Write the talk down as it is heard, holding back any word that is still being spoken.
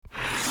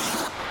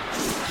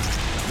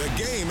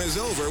is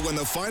over when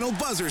the final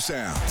buzzer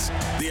sounds.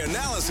 The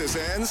analysis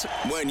ends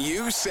when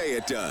you say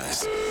it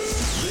does.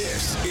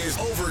 This is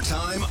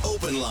Overtime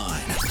Open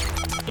Line.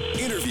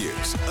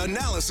 Interviews,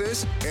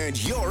 analysis,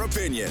 and your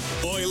opinion.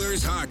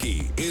 Oilers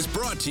hockey is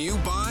brought to you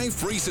by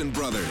Friesen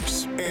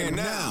Brothers. And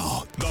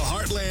now, the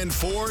Heartland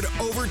Ford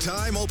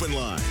Overtime Open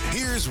Line.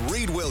 Here's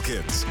Reed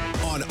Wilkins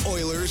on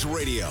Oilers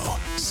Radio,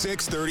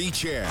 630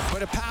 CHED.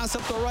 But a pass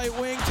up the right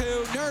wing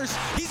to Nurse.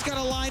 He's got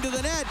a line to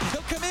the net.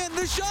 He'll come in.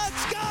 The shot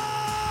scores!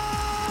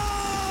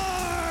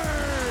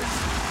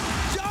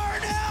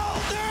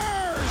 Darnell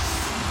Nurse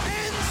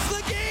ends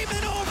the game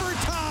in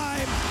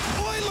overtime.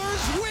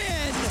 Oilers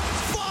win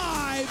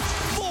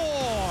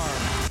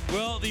 5-4.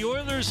 Well, the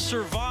Oilers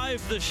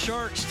survived the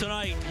Sharks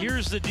tonight.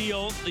 Here's the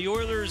deal. The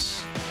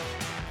Oilers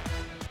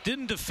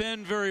didn't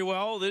defend very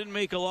well. They didn't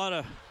make a lot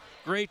of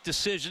great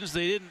decisions.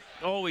 They didn't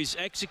always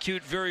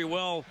execute very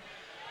well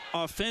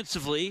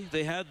offensively.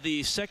 They had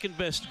the second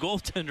best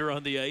goaltender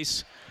on the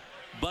ice,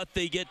 but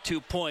they get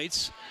 2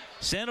 points.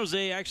 San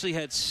Jose actually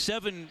had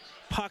 7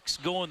 pucks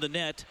go in the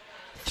net.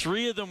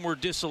 3 of them were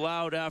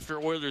disallowed after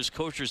Oilers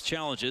coach's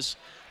challenges.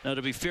 Now,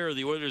 to be fair,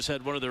 the Oilers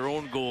had one of their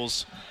own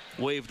goals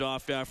waved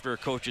off after a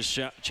coach's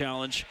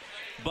challenge.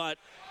 But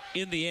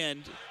in the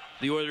end,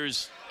 the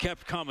Oilers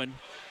kept coming,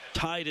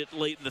 tied it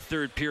late in the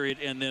third period,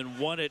 and then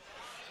won it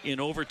in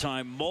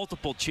overtime.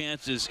 Multiple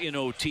chances in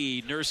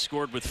OT. Nurse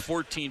scored with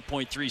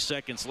 14.3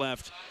 seconds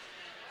left.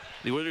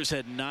 The Oilers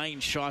had 9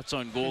 shots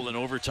on goal in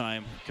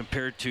overtime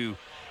compared to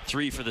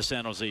 3 for the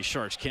San Jose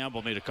Sharks.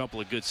 Campbell made a couple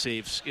of good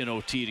saves in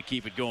OT to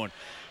keep it going.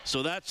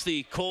 So that's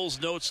the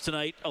Coles notes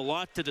tonight. A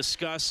lot to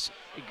discuss.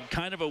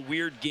 Kind of a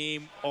weird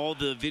game. All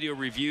the video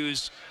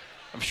reviews.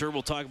 I'm sure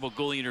we'll talk about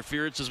goalie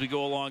interference as we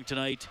go along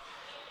tonight.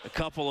 A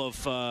couple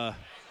of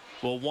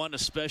one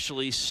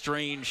especially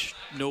strange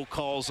no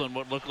calls on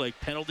what looked like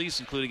penalties,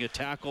 including a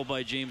tackle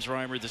by James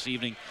Reimer this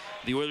evening.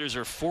 The Oilers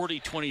are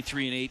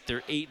 40-23-8.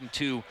 They're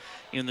 8-2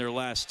 in their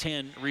last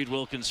 10. Reed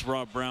Wilkins,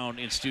 Rob Brown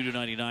in Studio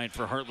 99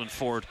 for Heartland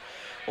Ford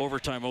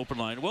Overtime Open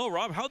Line. Well,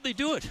 Rob, how'd they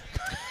do it?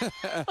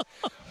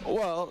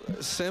 Well,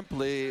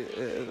 simply,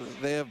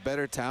 they have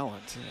better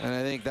talent. And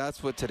I think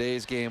that's what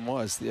today's game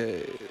was.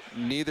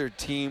 Neither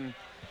team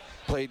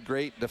played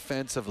great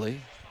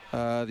defensively.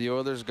 The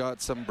Oilers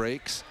got some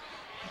breaks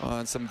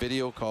on some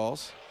video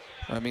calls.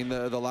 I mean,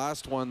 the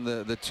last one,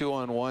 the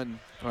 2-on-1,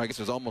 I guess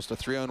it was almost a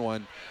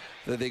 3-on-1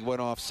 that they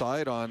went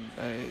offside on.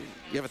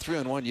 You have a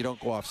 3-on-1, you don't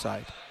go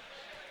offside.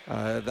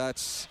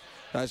 That's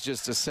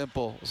just a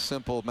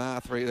simple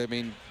math, right? I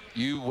mean,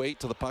 you wait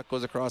till the puck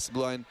goes across the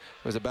blue line.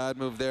 It was a bad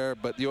move there,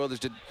 but the Oilers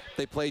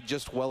they played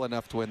just well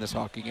enough to win this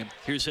hockey game.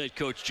 Here's head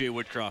coach Jay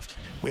Woodcroft.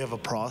 We have a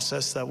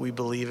process that we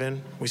believe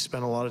in. We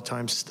spend a lot of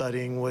time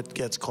studying what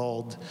gets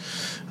called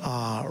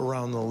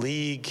around the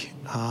league.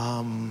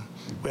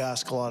 We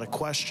ask a lot of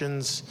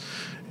questions.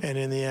 And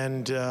in the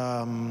end,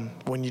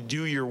 when you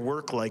do your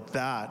work like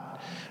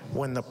that,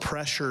 when the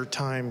pressure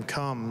time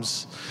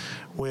comes,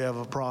 we have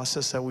a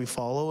process that we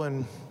follow.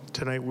 And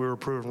tonight we were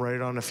proven right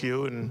on a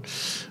few.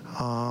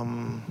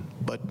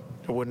 But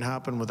it wouldn't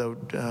happen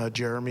without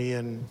Jeremy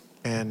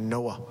and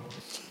Noah.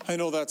 I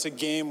know that's a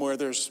game where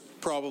there's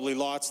probably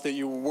lots that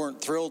you weren't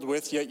thrilled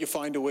with, yet you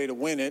find a way to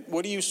win it.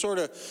 What do you sort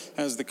of,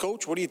 as the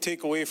coach, what do you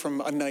take away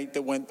from a night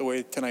that went the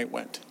way tonight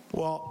went?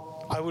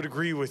 Well, I would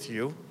agree with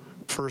you.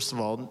 First of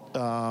all,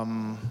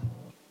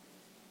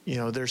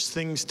 there's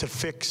things to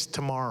fix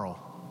tomorrow.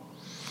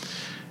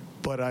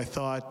 But I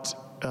thought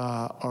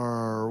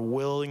our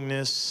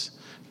willingness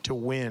to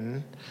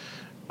win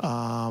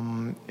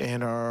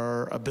and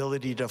our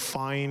ability to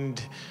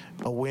find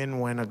a win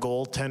when a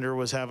goaltender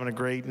was having a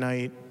great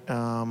night.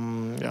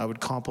 I would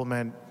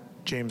compliment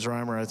James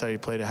Reimer. I thought he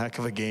played a heck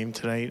of a game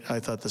tonight. I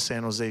thought the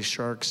San Jose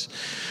Sharks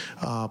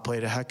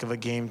played a heck of a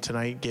game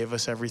tonight, gave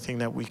us everything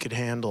that we could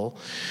handle.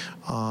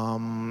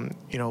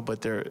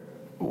 But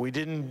we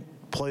didn't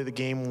play the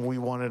game we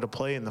wanted to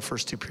play in the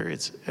first 2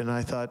 periods, and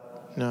I thought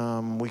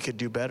we could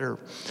do better.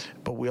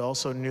 But we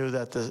also knew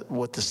that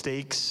what the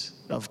stakes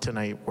of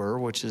tonight were,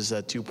 which is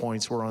that 2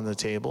 points were on the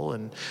table,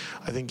 and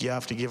I think you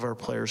have to give our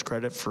players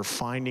credit for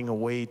finding a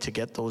way to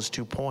get those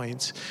 2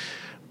 points.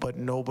 But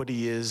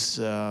nobody's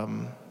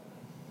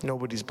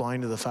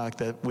blind to the fact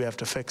that we have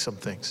to fix some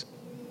things.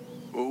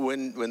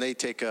 When they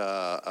take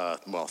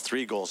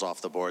 3 goals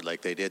off the board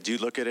like they did, do you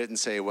look at it and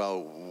say,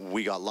 well,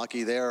 we got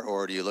lucky there,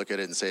 or do you look at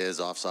it and say it's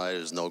offside,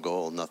 there's no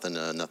goal, nothing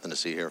to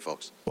see here,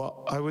 folks?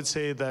 Well, I would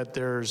say that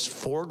there's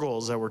 4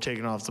 goals that were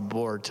taken off the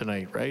board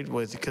tonight, right?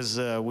 Because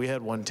we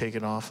had 1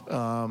 taken off.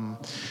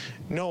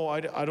 No, I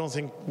don't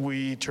think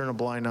we turn a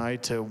blind eye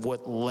to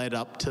what led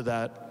up to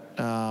that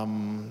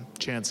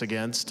chance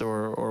against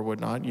or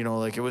whatnot.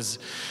 It was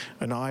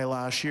an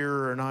eyelash here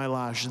or an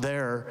eyelash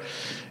there,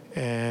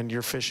 and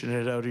you're fishing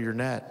it out of your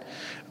net.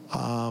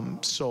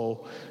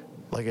 So,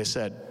 like I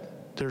said,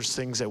 there's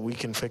things that we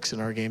can fix in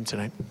our game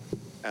tonight.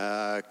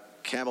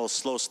 Campbell's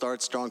slow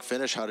start, strong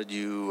finish. How did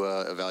you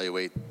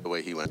evaluate the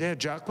way he went? Yeah,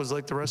 Jack was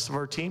like the rest of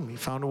our team. He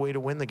found a way to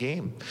win the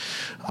game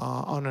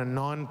on a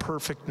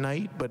non-perfect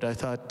night, but I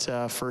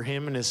thought for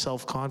him and his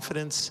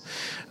self-confidence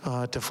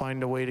to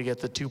find a way to get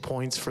the 2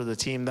 points for the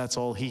team, that's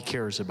all he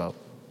cares about.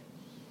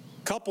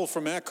 Couple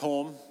from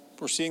Ekholm.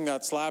 We're seeing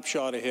that slap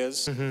shot of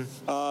his.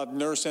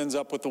 Nurse ends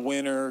up with the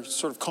winner.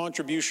 Sort of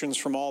contributions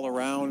from all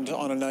around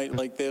on a night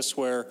like this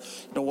where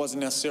it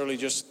wasn't necessarily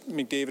just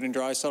McDavid and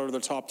Draisaitl, the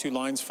top two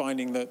lines,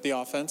 finding the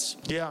offense.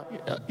 Yeah,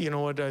 you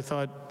know what, I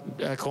thought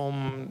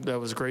Ekholm, that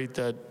was great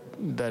that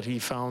he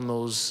found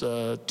those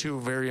two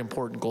very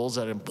important goals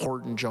at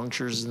important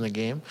junctures in the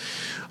game.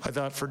 I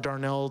thought for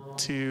Darnell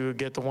to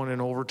get the one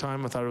in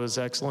overtime, I thought it was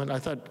excellent. I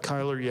thought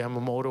Kyler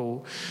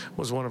Yamamoto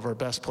was one of our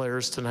best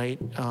players tonight.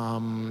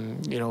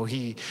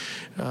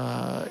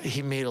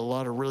 He made a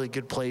lot of really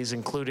good plays,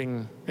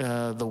 including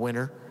the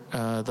winner.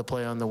 The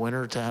play on the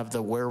winner, to have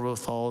the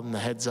wherewithal and the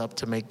heads up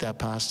to make that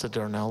pass to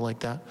Darnell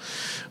like that.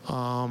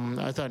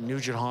 I thought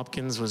Nugent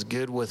Hopkins was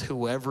good with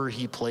whoever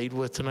he played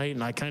with tonight,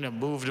 and I kind of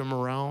moved him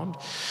around.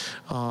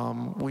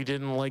 We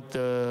didn't like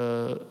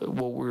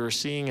what we were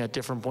seeing at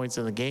different points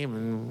in the game,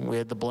 and we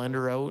had the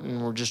blender out,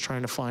 and we're just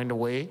trying to find a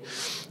way.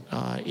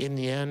 In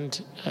the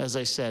end, as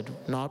I said,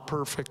 not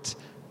perfect,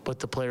 but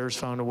the players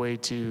found a way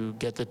to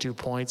get the 2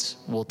 points.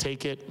 We'll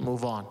take it,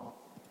 move on.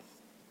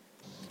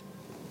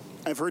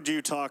 I've heard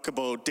you talk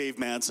about Dave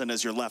Manson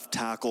as your left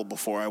tackle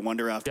before. I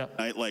wonder after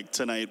a night like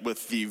tonight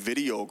with the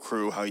video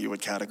crew, how you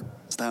would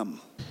categorize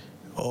them.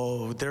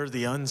 Oh, they're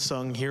the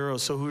unsung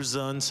heroes. So who's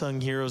the unsung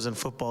heroes in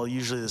football?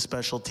 Usually the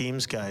special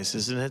teams guys,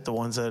 isn't it? The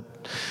ones that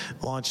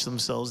launch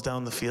themselves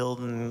down the field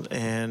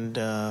and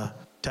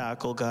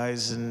tackle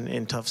guys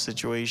in tough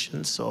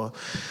situations. So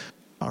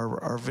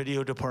our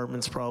video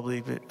department's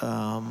probably, the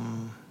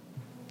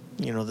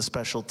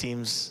special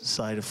teams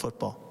side of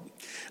football.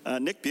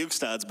 Nick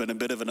Bukestad's been a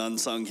bit of an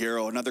unsung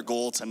hero. Another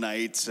goal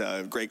tonight.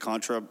 Great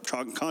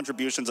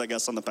contributions, I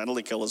guess, on the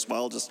penalty kill as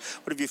well. Just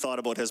what have you thought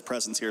about his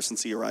presence here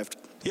since he arrived?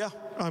 Yeah,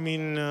 I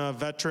mean,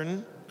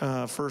 veteran.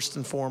 First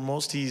and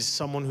foremost, he's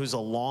someone who's a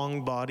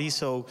long body,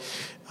 so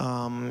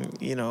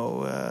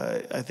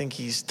I think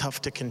he's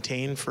tough to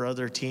contain for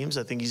other teams.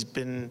 I think he's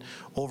been,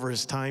 over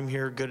his time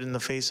here, good in the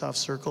face-off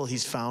circle.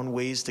 He's found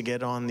ways to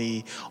get on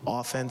the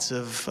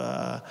offensive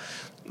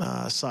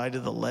side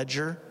of the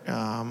ledger.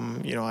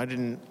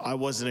 I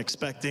wasn't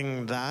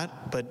expecting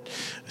that, but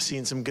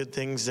seeing some good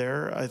things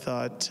there. I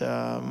thought,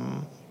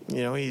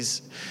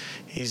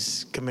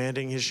 he's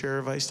commanding his share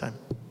of ice time.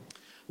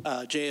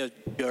 Jay,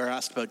 you were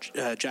asked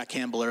about Jack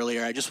Campbell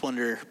earlier. I just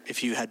wonder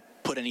if you had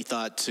put any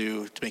thought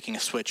to making a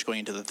switch going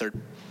into the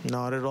third.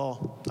 Not at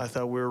all. I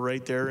thought we were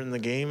right there in the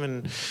game,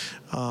 and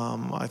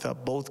I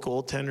thought both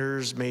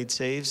goaltenders made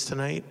saves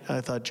tonight. I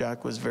thought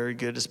Jack was very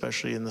good,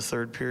 especially in the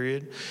third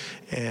period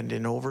and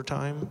in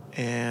overtime,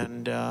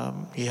 and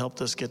he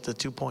helped us get the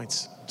 2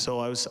 points. So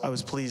I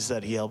was pleased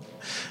that he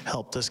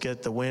helped us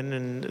get the win,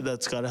 and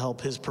that's got to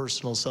help his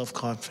personal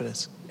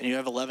self-confidence. And you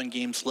have 11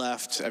 games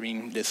left. I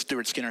mean,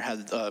 Stuart Skinner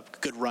had a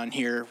good run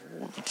here.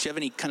 Do you have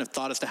any kind of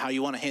thought as to how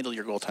you want to handle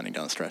your goaltending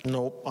down the stretch?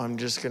 Nope. I'm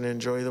just going to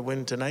enjoy the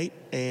win tonight,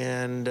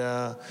 and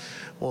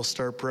we'll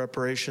start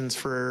preparations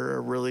for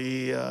a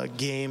really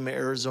game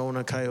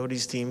Arizona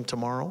Coyotes team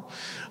tomorrow.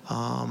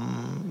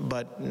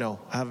 But no,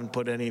 I haven't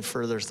put any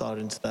further thought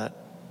into that,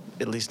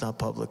 at least not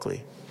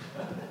publicly.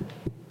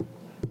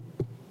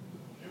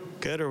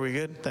 Good? Are we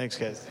good? Thanks,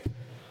 guys.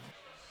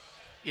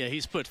 Yeah,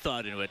 he's put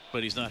thought into it,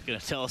 but he's not going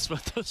to tell us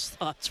what those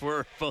thoughts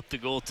were about the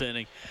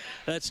goaltending.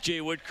 That's Jay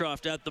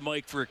Woodcroft at the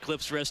mic for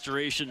Eclipse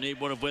Restoration, named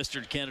one of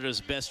Western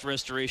Canada's best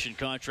restoration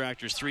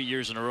contractors 3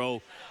 years in a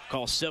row.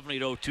 Call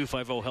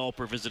 780-250-HELP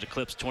or visit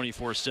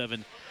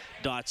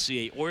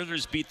eclipse247.ca.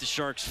 Oilers beat the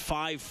Sharks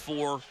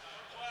 5-4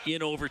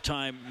 in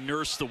overtime.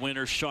 Nurse the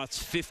winner.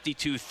 Shots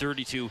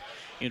 52-32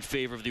 in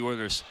favor of the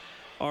Oilers.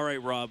 All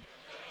right, Rob.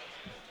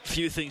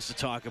 Few things to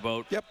talk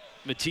about. Yep.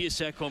 Matthias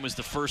Ekholm is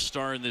the first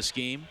star in this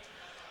game.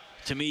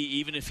 To me,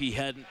 even if he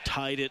hadn't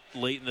tied it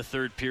late in the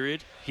third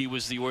period, he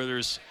was the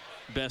Oilers'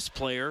 best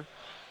player,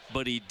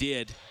 but he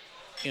did,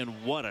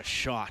 and what a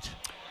shot.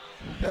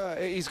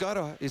 He's got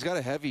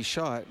a heavy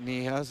shot, and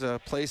he has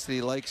a place that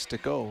he likes to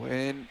go.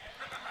 And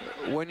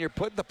when you're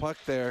putting the puck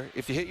there,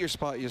 if you hit your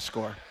spot, you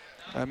score.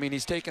 I mean,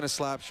 he's taking a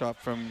slap shot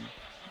from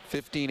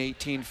 15,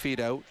 18 feet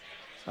out.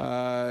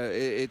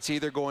 It's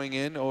either going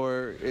in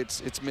or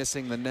it's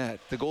missing the net.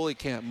 The goalie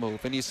can't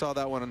move, and you saw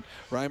that one.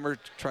 Reimer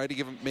tried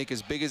to make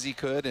as big as he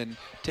could and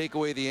take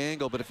away the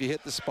angle, but if you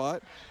hit the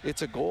spot,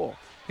 it's a goal.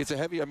 It's a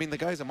heavy. I mean, the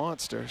guy's a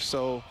monster.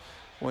 So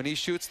when he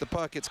shoots the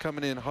puck, it's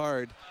coming in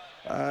hard.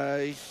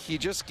 He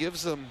just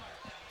gives them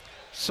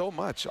so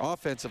much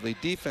offensively,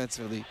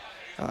 defensively.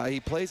 He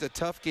plays a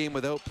tough game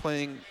without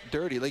playing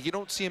dirty. Like, you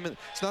don't see him.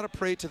 It's not a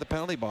parade to the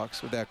penalty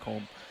box with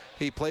Ekholm.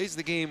 He plays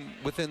the game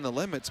within the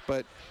limits,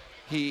 but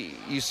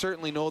you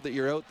certainly know that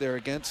you're out there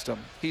against him.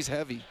 He's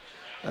heavy.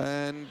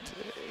 And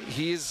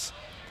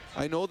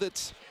I know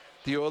that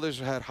the Oilers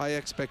had high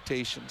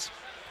expectations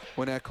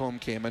when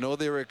Ekholm came. I know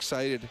they were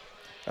excited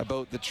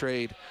about the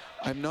trade.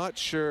 I'm not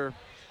sure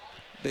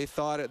they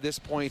thought at this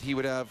point he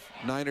would have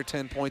 9 or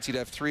 10 points. He'd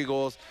have 3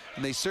 goals.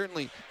 And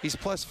he's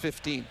plus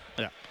 15.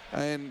 Yeah.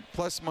 And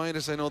plus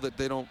minus, I know that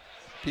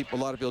a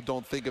lot of people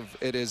don't think of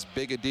it as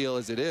big a deal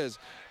as it is.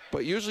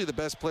 But usually the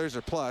best players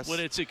are plus. When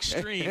it's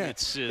extreme,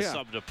 it's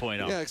something to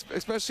point out. Yeah,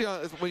 especially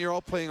when you're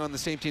all playing on the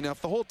same team. Now,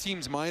 if the whole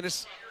team's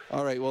minus,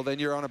 all right, well, then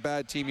you're on a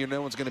bad team.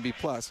 No one's going to be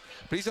plus.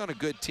 But he's on a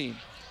good team.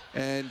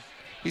 And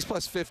he's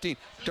plus 15.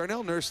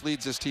 Darnell Nurse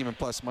leads this team in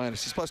plus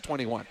minus. He's plus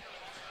 21.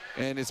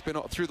 And it's been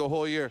through the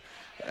whole year.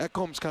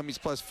 Ekholm's he's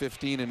plus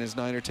 15 in his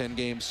 9 or 10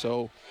 games.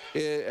 So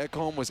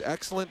Ekholm was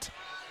excellent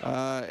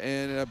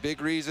and a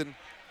big reason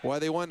why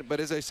they won. But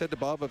as I said to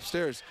Bob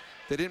upstairs,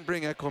 they didn't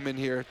bring Ekholm in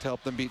here to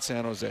help them beat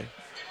San Jose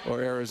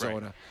or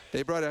Arizona. Right.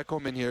 They brought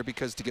Ekholm in here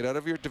because to get out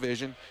of your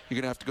division, you're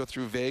going to have to go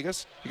through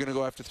Vegas. You're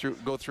going to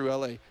go through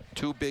LA.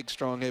 2 big,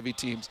 strong, heavy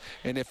teams.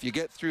 And if you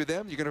get through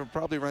them, you're going to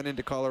probably run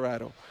into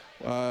Colorado.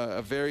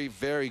 A very,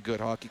 very good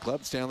hockey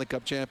club, Stanley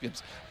Cup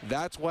champions.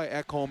 That's why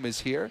Ekholm is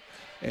here.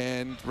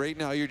 And right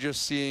now you're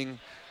just seeing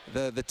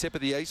the tip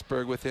of the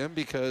iceberg with him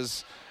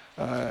because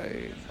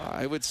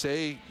I would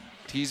say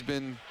he's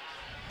been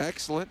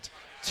excellent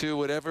to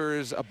whatever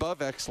is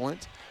above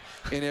excellent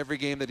in every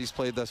game that he's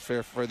played thus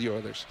far for the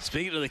Oilers.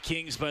 Speaking of the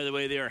Kings, by the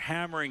way, they are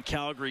hammering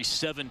Calgary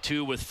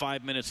 7-2 with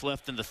 5 minutes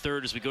left in the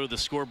third as we go to the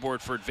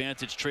scoreboard for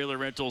Advantage Trailer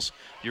Rentals,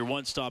 your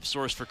one-stop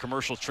source for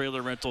commercial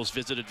trailer rentals.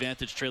 Visit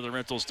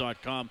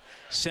AdvantageTrailerRentals.com.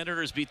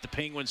 Senators beat the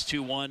Penguins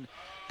 2-1.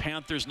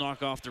 Panthers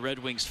knock off the Red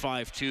Wings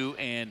 5-2,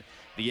 and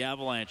the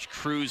Avalanche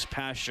cruise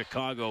past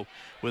Chicago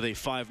with a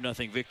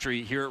 5-0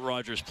 victory here at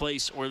Rogers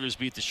Place. Oilers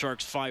beat the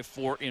Sharks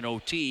 5-4 in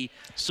OT.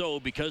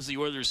 So because the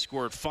Oilers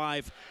scored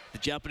 5, the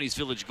Japanese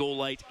Village goal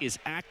light is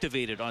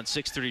activated on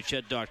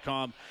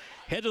 630ched.com.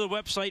 Head to the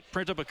website,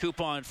 print up a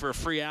coupon for a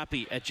free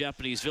appy at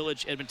Japanese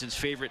Village, Edmonton's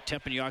favorite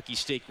teppanyaki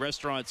steak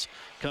restaurants.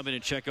 Come in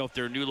and check out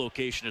their new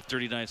location at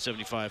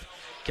 3975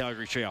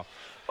 Calgary Trail.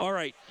 All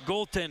right,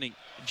 goaltending.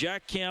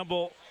 Jack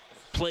Campbell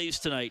plays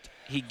tonight.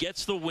 He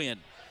gets the win.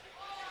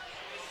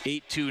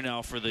 8-2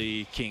 now for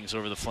the Kings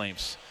over the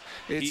Flames.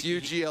 It's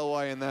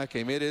UGLY in that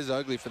game. It is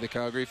ugly for the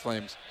Calgary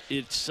Flames.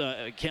 It's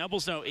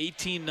Campbell's now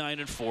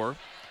 18-9-4.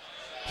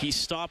 He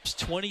stops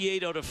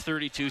 28 out of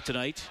 32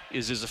 tonight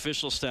is his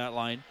official stat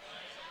line.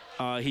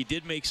 He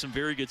did make some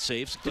very good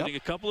saves, including a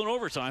couple in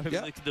overtime.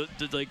 Yep.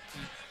 The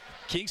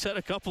Kings had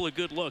a couple of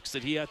good looks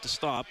that he had to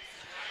stop.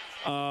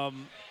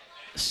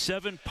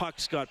 7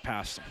 pucks got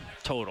past him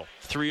total.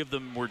 3 of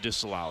them were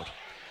disallowed.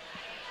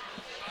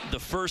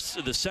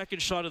 The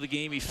second shot of the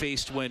game he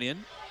faced went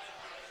in.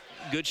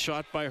 Good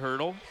shot by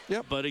Hurdle.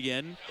 Yep. But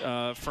again,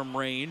 from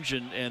range,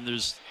 and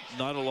there's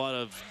not a lot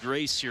of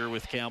grace here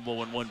with Campbell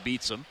when one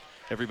beats him.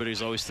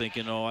 Everybody's always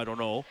thinking, oh, I don't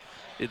know.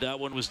 That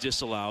one was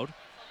disallowed.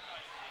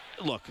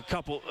 Look,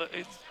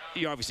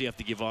 you obviously have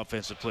to give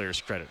offensive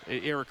players credit.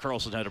 Erik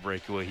Karlsson had a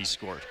breakaway. He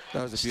scored.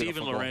 That was a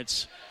beautiful Steven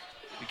Lorentz.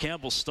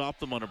 Campbell stopped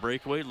them on a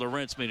breakaway.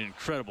 Lorentz made an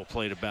incredible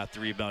play to bat the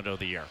rebound out of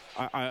the air.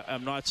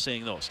 I'm not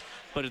saying those.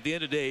 But at the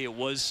end of the day, it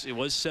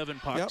was 7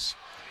 pucks.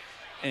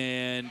 Yep.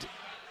 And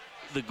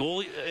the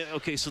goalie,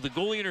 so the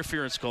goalie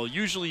interference call,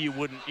 usually you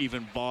wouldn't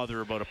even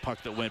bother about a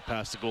puck that went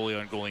past the goalie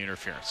on goalie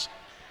interference.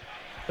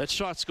 That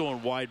shot's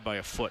going wide by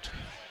a foot.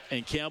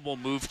 And Campbell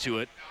moved to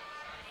it,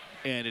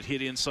 and it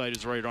hit inside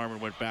his right arm and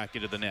went back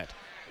into the net.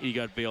 He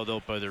got bailed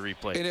out by the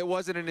replay. And it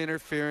wasn't an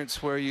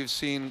interference where you've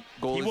seen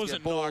goalies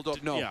get bowled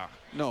up.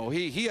 No,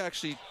 he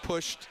actually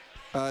pushed,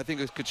 I think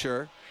it was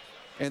Couture,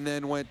 and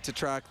then went to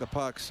track the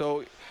puck.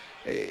 So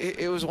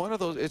it was one of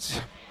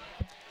those.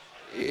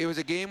 It was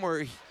a game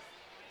where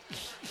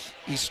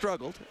he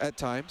struggled at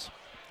times.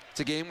 It's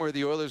a game where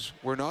the Oilers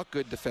were not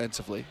good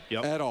defensively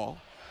at all.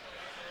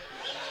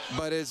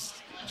 But as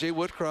Jay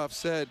Woodcroft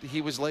said,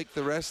 he was like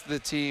the rest of the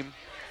team.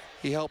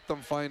 He helped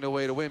them find a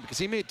way to win because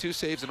he made 2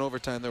 saves in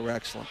overtime that were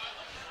excellent.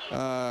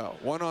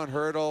 One on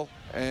Hurdle,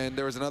 and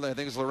there was another, I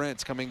think it was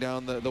Lorentz coming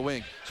down the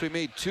wing. So he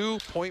made 2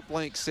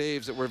 point-blank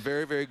saves that were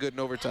very, very good in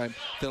overtime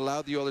that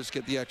allowed the Oilers to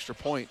get the extra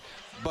point.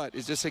 But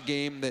is this a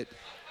game that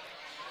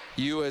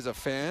you as a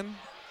fan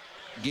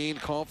gained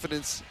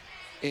confidence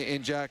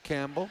in Jack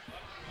Campbell?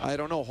 I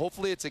don't know.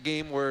 Hopefully it's a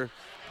game where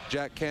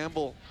Jack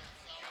Campbell,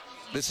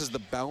 this is the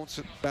bounce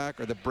back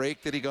or the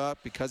break that he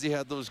got because he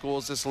had those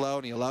goals disallowed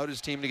and he allowed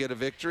his team to get a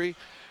victory.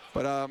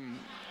 But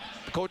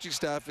the coaching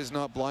staff is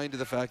not blind to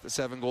the fact that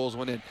 7 goals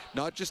went in.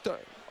 Not just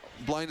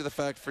blind to the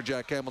fact for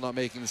Jack Campbell not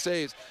making the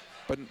saves,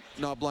 but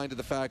not blind to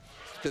the fact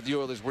that the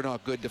Oilers were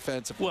not good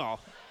defensively. Well,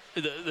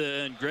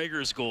 and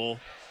Gregor's goal,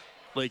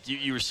 like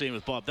you were saying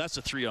with Bob, that's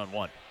a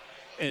 3-on-1.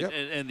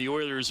 And the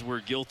Oilers were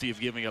guilty of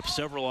giving up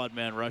several odd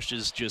man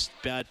rushes, just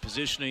bad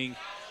positioning.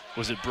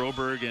 Was it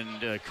Broberg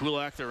and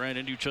Kulak that ran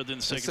into each other in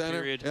the second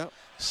period? Yep.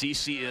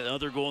 Ceci,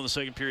 other goal in the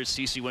second period,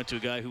 Ceci went to a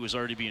guy who was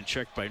already being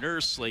checked by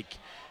Nurse.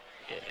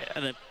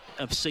 And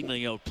I'm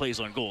signaling out plays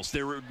on goals.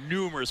 There were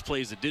numerous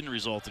plays that didn't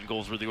result in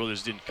goals where the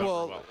Oilers didn't cover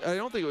well. I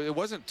don't think it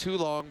wasn't too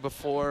long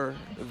before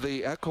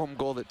the Ekholm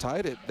goal that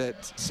tied it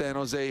that San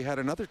Jose had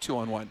another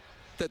 2-on-1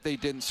 that they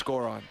didn't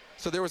score on.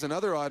 So there was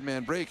another odd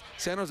man break.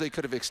 San Jose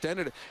could have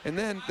extended it. And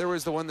then there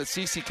was the one that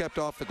Ceci kept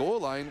off the goal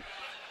line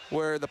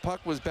where the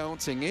puck was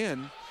bouncing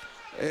in.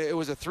 It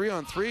was a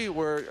 3-on-3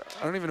 where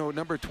I don't even know what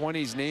number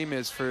 20's name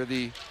is for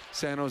the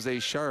San Jose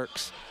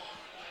Sharks.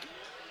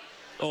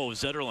 Oh,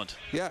 Zetterlund.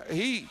 Yeah,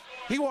 he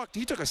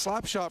took a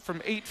slap shot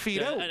from 8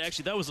 feet out. And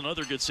actually, that was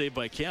another good save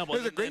by Campbell.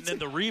 And then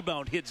the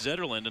rebound hit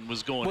Zetterlund and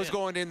was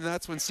going in. And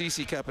that's when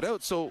Ceci kept it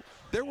out. So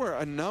there were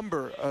a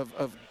number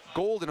of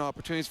golden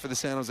opportunities for the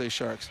San Jose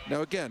Sharks.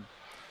 Now again,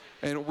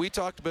 and we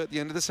talked about at the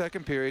end of the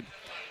second period,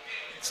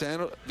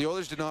 the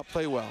Oilers did not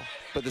play well,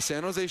 but the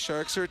San Jose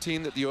Sharks are a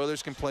team that the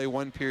Oilers can play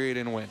one period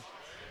and win,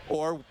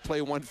 or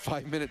play one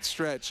 5-minute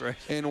stretch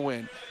and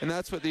win. And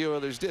that's what the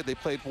Oilers did. They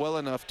played well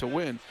enough to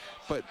win,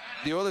 but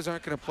the Oilers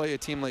aren't going to play a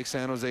team like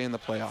San Jose in the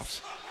playoffs.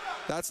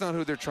 That's not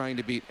who they're trying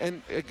to beat.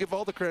 And give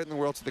all the credit in the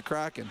world to the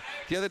Kraken.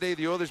 The other day,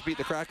 the Oilers beat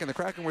the Kraken. The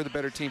Kraken were the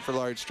better team for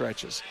large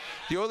stretches.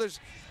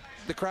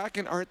 The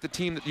Kraken aren't the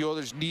team that the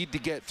Oilers need to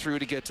get through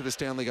to get to the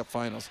Stanley Cup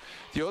Finals.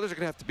 The Oilers are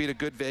going to have to beat a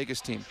good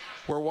Vegas team.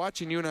 We're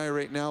watching, you and I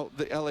right now,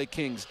 the LA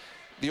Kings.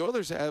 The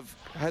Oilers have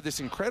had this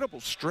incredible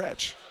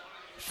stretch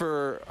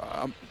for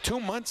 2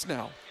 months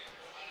now.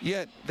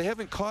 Yet they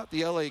haven't caught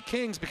the LA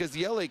Kings because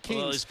the LA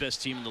Kings... Well, his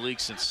best team in the league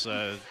since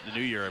the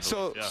new year, I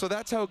believe. So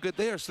that's how good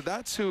they are. So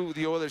that's who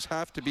the Oilers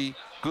have to be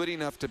good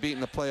enough to beat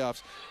in the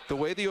playoffs. The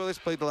way the Oilers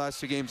played the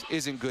last 2 games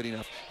isn't good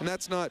enough. And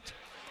that's not...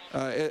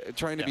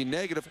 trying to be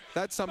negative.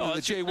 That's something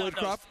that Jay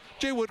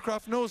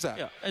Woodcroft knows that.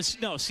 Yeah, and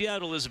no,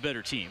 Seattle is a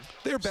better team.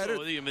 They're better.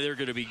 So, they're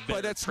going to be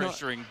better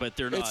pressuring, but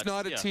they're not. It's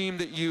not a team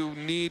that you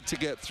need to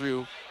get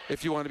through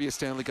if you want to be a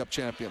Stanley Cup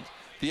champion.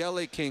 The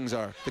LA Kings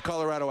are. The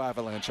Colorado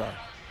Avalanche are.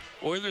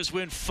 Oilers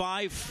win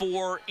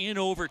 5-4 in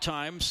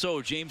overtime.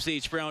 So James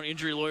H. Brown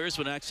Injury Lawyers.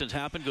 When accidents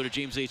happen, go to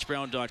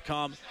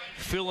jameshbrown.com.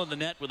 Fill in the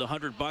net with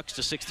 $100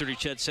 to 630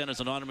 Ched Sent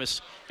as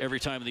anonymous every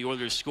time the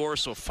Oilers score.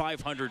 So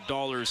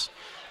 $500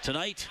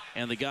 tonight.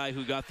 And the guy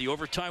who got the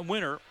overtime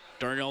winner,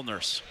 Darnell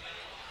Nurse.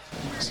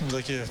 Seems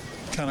like you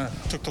kind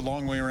of took the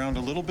long way around a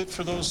little bit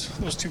for those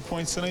 2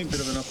 points tonight. Bit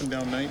of an up and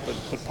down night,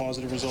 but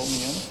positive result in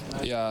the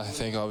end. Yeah, I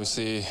think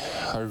obviously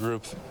our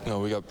group,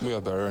 we got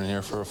better in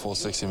here for a full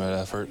 60-minute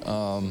effort.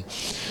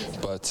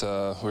 But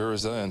we were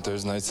resilient.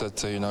 There's nights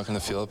that you're not going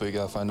to feel it, but you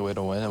got to find a way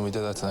to win, and we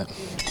did that tonight.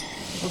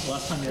 When was the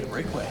last time you had a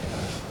breakaway?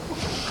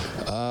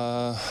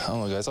 I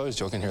don't know, guys. I was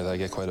joking here that I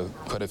get quite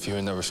a few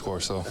and never score.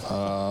 So,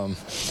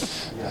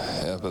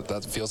 yeah, but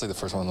that feels like the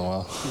first one in a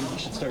while. You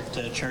should start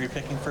cherry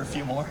picking for a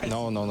few more.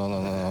 No.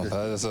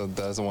 That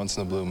is a once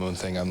in a blue moon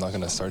thing. I'm not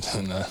going to start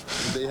doing that.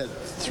 They had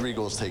 3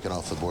 goals taken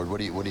off the board. What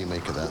do you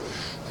make of that?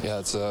 Yeah,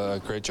 it's a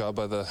great job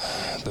by the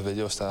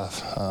video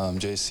staff.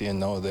 JC and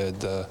Noah, they had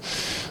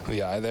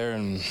the eye there,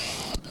 and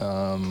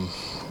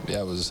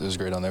yeah, it was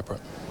great on their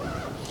part.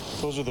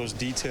 Those are those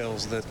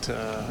details that,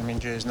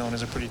 Jay is known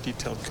as a pretty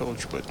detailed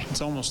coach, but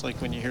it's almost like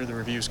when you hear the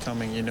reviews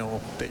coming, you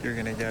know that you're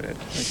going to get it.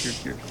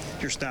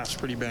 Like your staff's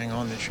pretty bang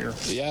on this year.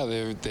 Yeah,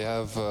 they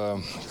have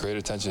great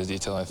attention to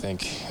detail, I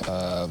think.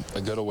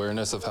 A good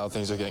awareness of how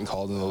things are getting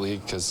called in the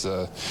league, because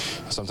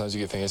sometimes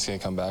you think it's going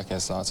to come back and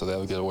it's not, so they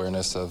have a good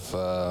awareness of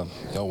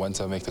when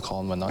to make the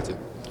call and when not to.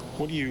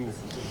 What do you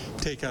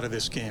take out of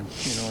this game?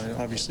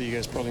 Obviously you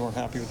guys probably weren't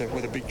happy with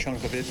a big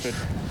chunk of it, but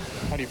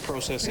how do you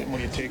process it and what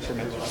do you take from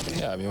it?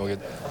 Yeah, we'll get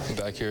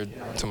back here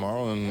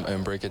tomorrow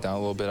and break it down a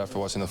little bit after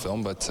watching the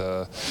film, but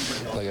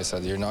like I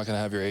said, you're not going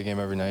to have your A game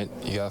every night.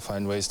 You got to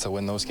find ways to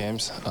win those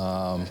games,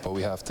 but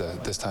we have to,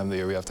 this time of the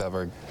year, we have to have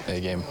our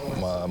A game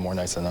more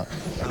nights than not.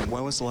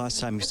 When was the last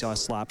time you saw a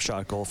slap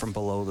shot goal from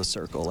below the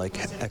circle, like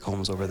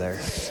Ekholm's over there?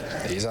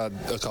 He's had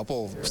a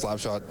couple slap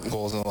shot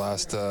goals in the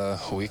last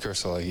week or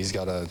so. He's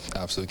got an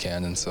absolute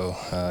cannon, so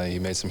he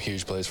made some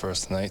huge plays for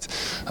us tonight.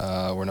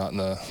 We're not in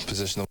the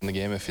position to win the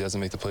game if he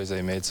doesn't make the plays that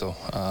he made, so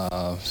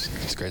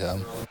it's great to have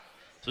him.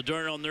 So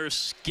Darnell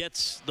Nurse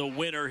gets the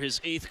winner,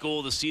 his 8th goal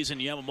of the season.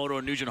 Yamamoto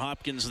and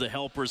Nugent-Hopkins, the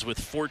helpers, with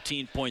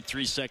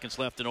 14.3 seconds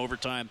left in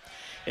overtime.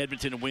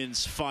 Edmonton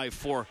wins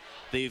 5-4.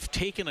 They've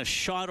taken a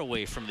shot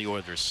away from the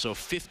Oilers, so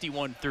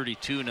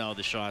 51-32 now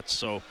the shots.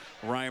 So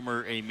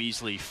Reimer a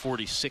measly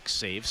 46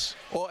 saves.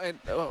 Well, and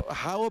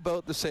how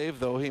about the save,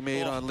 though, he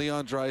made on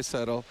Leon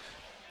Draisaitl?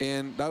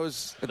 And that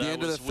was at the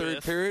end of the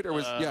third period? Or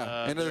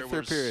end of the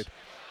third period.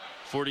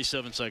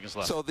 47 seconds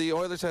left. So the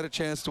Oilers had a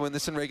chance to win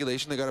this in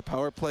regulation. They got a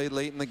power play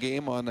late in the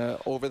game on an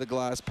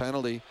over-the-glass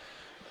penalty.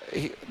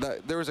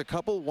 There was a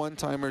couple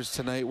one-timers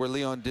tonight where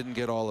Leon didn't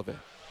get all of it.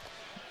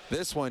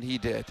 This one he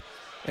did.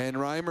 And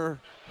Reimer,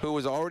 who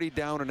was already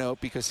down and out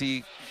because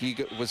he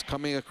was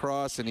coming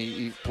across and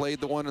he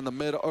played the one in the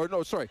middle. Or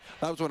no, sorry,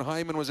 that was when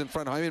Hyman was in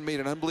front. Hyman made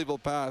an unbelievable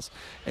pass,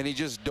 and he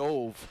just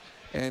dove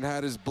and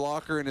had his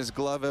blocker and his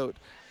glove out.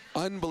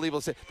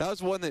 Unbelievable save. That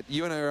was one that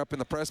you and I are up in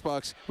the press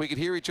box. We could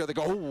hear each other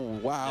go, oh,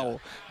 wow.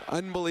 Yeah.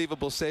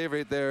 Unbelievable save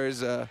right there.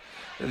 Is the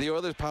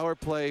Oilers power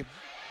play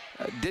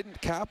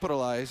didn't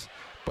capitalize,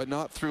 but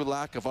not through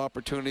lack of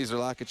opportunities or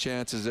lack of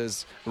chances,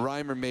 as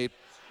Reimer made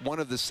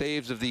one of the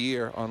saves of the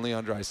year on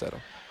Leon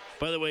Draisaitl.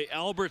 By the way,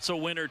 Albert's a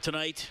winner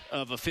tonight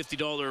of a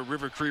 $50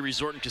 River Cree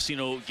Resort and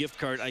Casino gift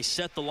card. I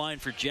set the line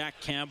for Jack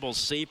Campbell's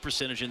save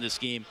percentage in this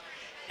game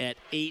at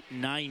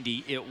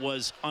 .890. It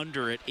was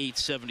under at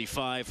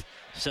 .875.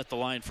 Set the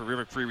line for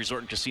River Cree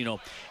Resort and Casino.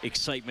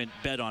 Excitement,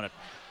 bet on it.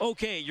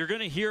 Okay, you're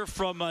going to hear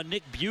from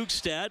Nick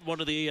Bjugstad,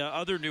 one of the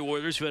other new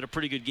Oilers who had a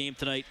pretty good game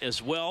tonight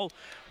as well.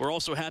 We're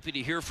also happy to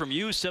hear from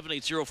you.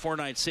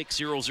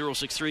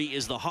 780-496-0063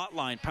 is the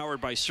hotline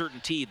powered by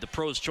CertainTeed, the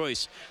pro's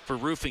choice for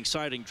roofing,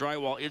 siding,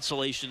 drywall,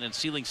 insulation, and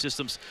ceiling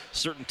systems.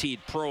 CertainTeed,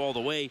 pro all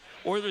the way.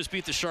 Oilers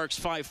beat the Sharks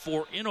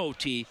 5-4 in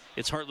OT.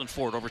 It's Heartland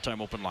Ford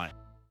Overtime Open Line.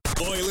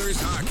 Oilers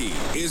Hockey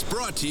is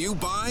brought to you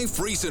by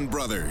Friesen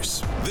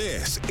Brothers.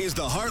 This is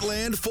the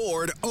Heartland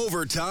Ford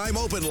Overtime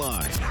Open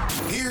Line.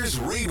 Here's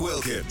Reed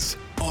Wilkins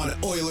on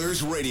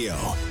Oilers Radio,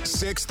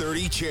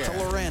 630 CHED. To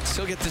Lorentz,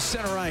 he'll get to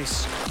center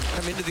ice.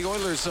 Come into the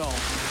Oilers zone.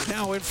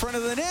 Now in front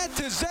of the net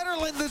to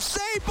Zetterlund. The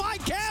save by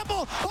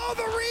Campbell. Oh,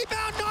 the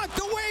rebound knocked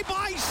away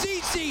by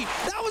Ceci.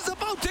 That was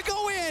about to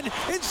go in,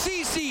 and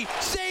Ceci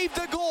saved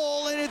the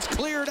goal, and it's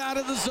cleared out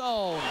of the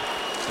zone.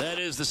 That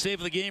is the save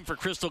of the game for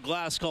Crystal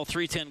Glass. Call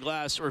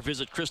 310-GLASS or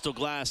visit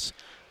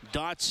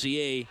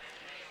crystalglass.ca.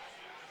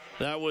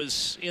 That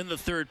was in the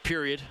third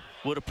period.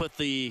 Would have put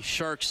the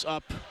Sharks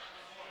up a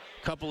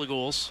couple of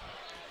goals.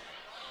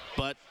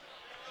 But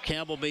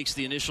Campbell makes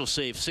the initial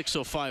save.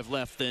 6:05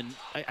 left. Then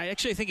I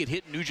actually think it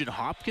hit Nugent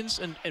Hopkins,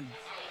 and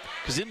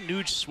because didn't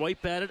Nuge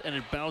swipe at it and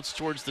it bounced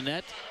towards the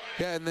net?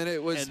 Yeah, and then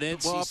it was. And then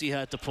Ceci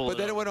had to pull it. But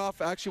then it went off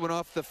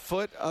the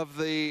foot of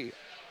the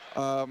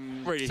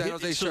San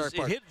Jose Shark.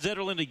 It hit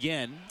Zetterlund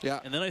again.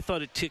 Yeah. And then I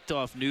thought it ticked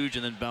off Nuge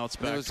and then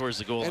bounced back towards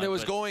the goal line. And it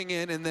was going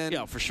in, and then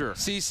yeah, for sure.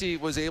 Ceci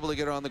was able to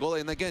get it on the goal.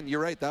 And again,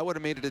 you're right. That would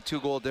have made it a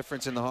 2-goal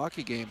difference in the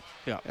hockey game.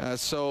 Yeah.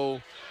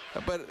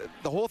 But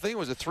the whole thing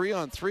was a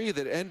 3-on-3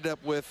 that ended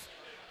up with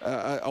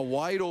a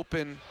wide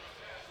open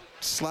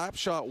slap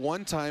shot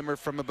one-timer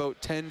from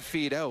about 10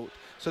 feet out.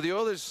 So the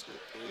Oilers,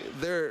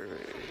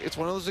 it's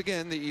one of those,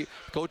 again, the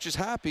coach is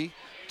happy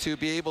to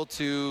be able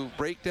to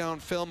break down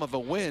film of a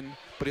win,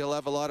 but he'll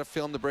have a lot of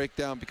film to break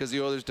down because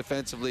the Oilers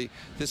defensively,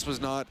 this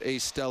was not a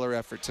stellar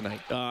effort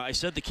tonight. I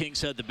said the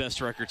Kings had the best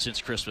record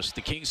since Christmas.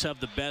 The Kings have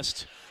the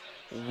best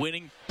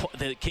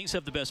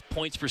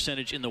points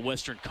percentage in the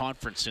Western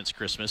Conference since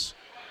Christmas.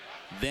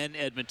 Then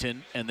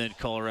Edmonton, and then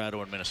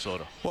Colorado and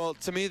Minnesota. Well,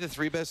 to me, the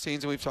three best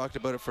teams, and we've talked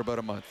about it for about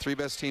a month, three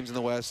best teams in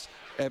the West,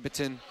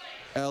 Edmonton,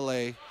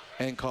 LA,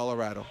 and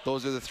Colorado.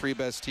 Those are the three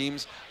best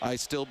teams. I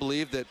still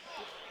believe that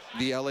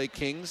the LA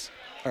Kings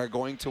are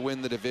going to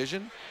win the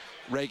division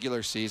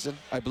regular season.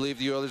 I believe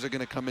the Oilers are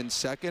going to come in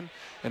second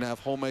and have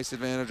home ice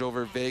advantage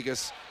over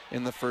Vegas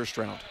in the first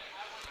round.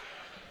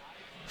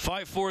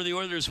 5-4, the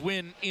Oilers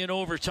win in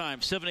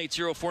overtime.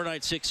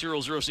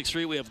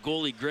 780-496-0063. We have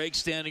goalie Greg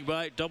standing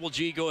by. Double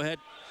G, go ahead.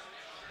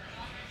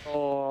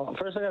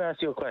 First, I got to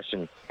ask you a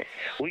question.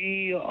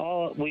 We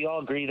all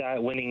agree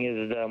that winning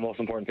is the most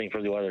important thing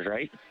for the Oilers,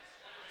 right?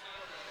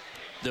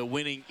 The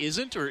winning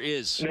isn't or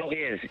is? No,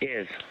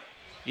 is.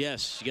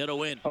 Yes, you got to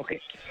win. Okay.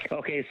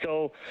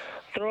 So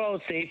throw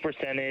out save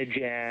percentage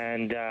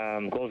and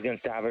goals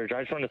against average.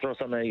 I just want to throw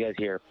something at you guys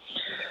here.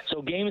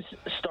 So games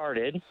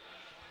started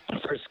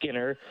for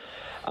Skinner.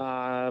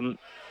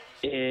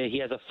 He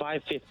has a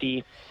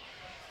 .550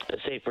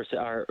 save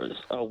or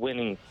a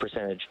winning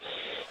percentage.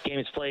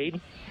 Games played,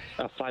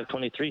 a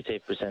 .523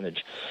 save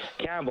percentage.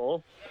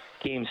 Campbell,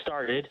 games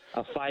started,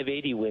 a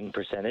 .580 win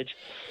percentage.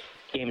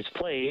 Games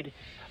played,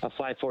 a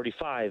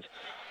 .545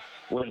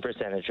 win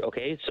percentage.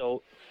 Okay,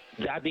 so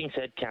that being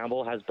said,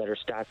 Campbell has better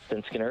stats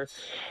than Skinner.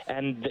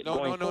 And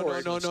No.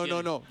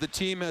 The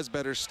team has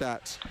better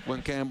stats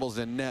when Campbell's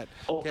in net.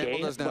 Okay,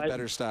 Campbell doesn't have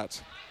better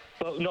stats.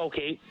 But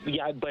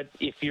but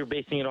if you're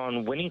basing it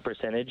on winning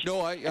percentage,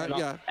 and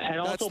also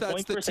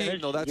that's the percentage,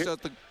 team, though. That's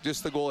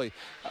just the goalie.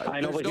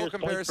 I know, there's no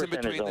comparison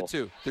between the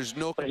two. There's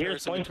no comparison between the two. But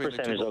here's points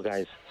percentage, though,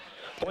 guys.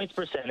 Points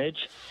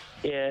percentage.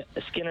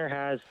 Skinner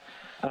has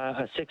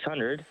a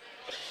 .600,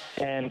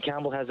 and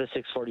Campbell has a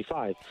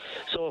 .645.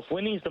 So if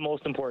winning is the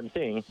most important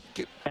thing,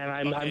 and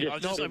I'm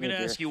going to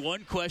ask you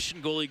one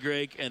question, goalie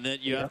Greg, and then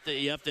you have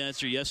to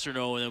answer yes or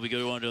no, and then we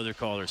go on to other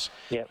callers.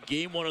 Yep.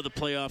 Game one of the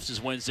playoffs is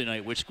Wednesday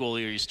night. Which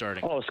goalie are you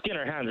starting? Oh,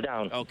 Skinner, hands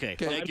down. Okay.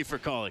 Thank you for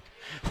calling.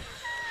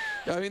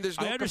 I mean, there's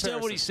no I understand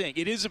comparison. what he's saying.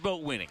 It is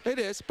about winning. It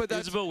is, but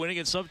it's about winning,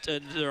 and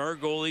there are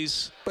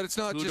goalies, but it's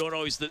not who just don't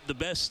always the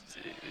best.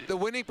 The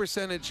winning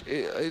percentage,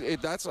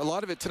 that's a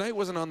lot of it. Tonight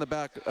wasn't on the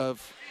back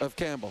of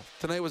Campbell.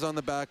 Tonight was on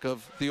the back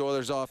of the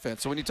Oilers'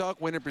 offense. So when you talk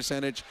winning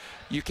percentage,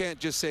 you can't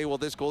just say, well,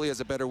 this goalie has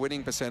a better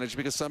winning percentage,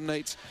 because some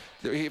nights,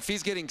 if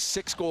he's getting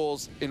 6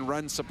 goals in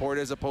run support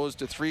as opposed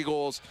to 3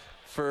 goals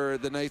for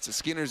the nights that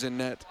Skinner's in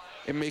net,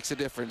 it makes a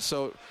difference.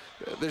 So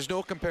there's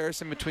no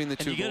comparison between the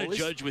two goalies. And you got to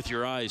judge with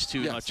your eyes,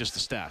 too, not just the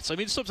stats. I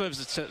mean, sometimes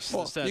the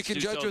stats you can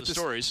do judge tell with the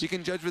stories. You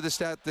can judge with the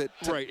stat that...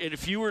 Right, and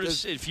if you were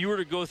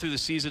to go through the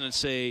season and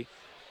say,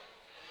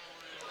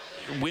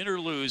 win or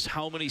lose,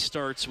 how many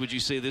starts would you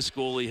say this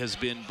goalie has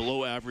been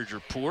below average or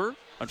poor?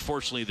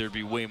 unfortunately, there'd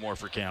be way more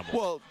for Campbell.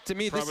 Well, to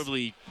me,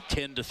 probably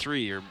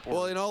 10-3 or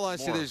well, in all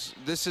honesty, more.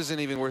 This isn't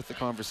even worth the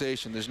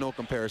conversation. There's no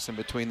comparison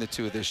between the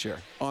two this year.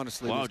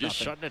 Honestly, wow, there's just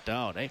nothing. shutting it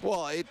down, eh?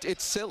 Well,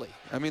 it's silly.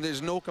 I mean,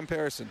 there's no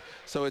comparison.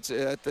 So it's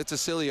a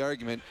silly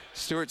argument.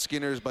 Stuart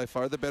Skinner is by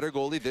far the better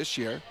goalie this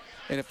year,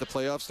 and if the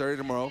playoffs started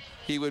tomorrow,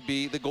 he would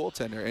be the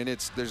goaltender. And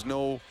there's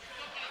no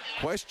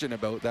question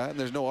about that, and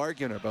there's no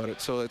argument about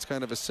it. So it's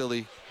kind of a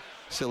silly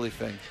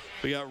thing.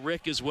 We got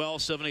Rick as well,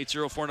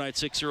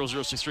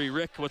 780-496-0063.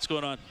 Rick, what's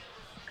going on?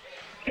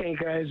 Hey,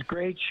 guys,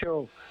 great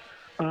show.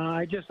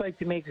 I'd just like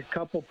to make a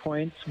couple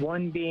points.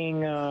 One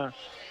being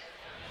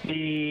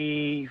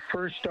the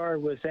first star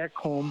was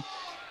Ekholm.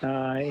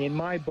 In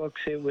my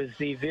books, it was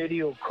the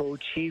video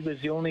coach. He was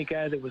the only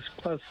guy that was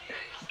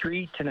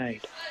 +3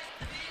 tonight.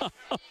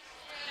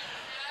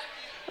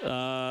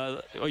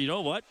 You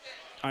know what?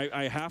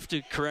 I have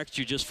to correct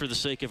you just for the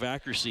sake of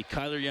accuracy.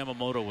 Kyler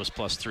Yamamoto was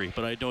 +3,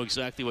 but I know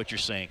exactly what you're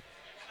saying.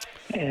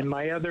 And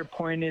my other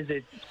point is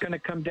it's going to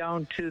come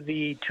down to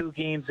the 2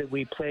 games that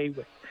we play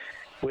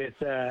with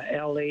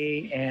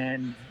LA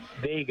and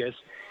Vegas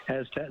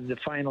as to the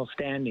final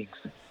standings.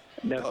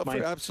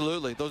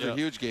 Absolutely. Those are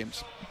huge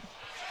games.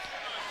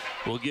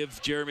 We'll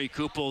give Jeremy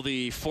Kupel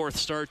the 4th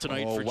start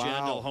tonight for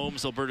Jandal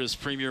Homes, Alberta's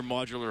premier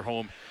modular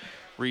home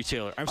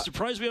retailer. I'm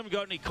surprised we haven't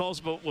got any calls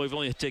about, well, we've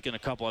only taken a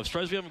couple. I'm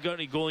surprised we haven't got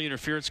any goalie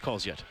interference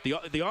calls yet. The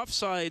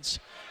offsides,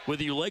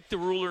 whether you like the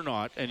rule or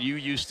not, and you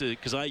used to,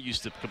 because I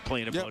used to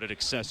complain about it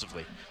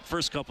excessively.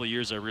 First couple of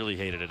years I really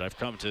hated it. I've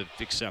come to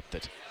accept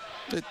it.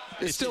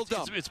 It's still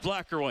dumb. It's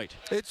black or white.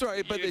 It's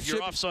right, but if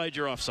you're offside,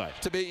 you're offside.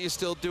 To me, you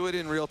still do it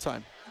in real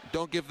time.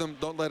 Don't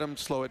let them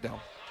slow it down.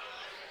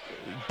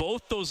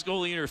 Both those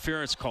goalie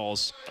interference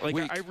calls,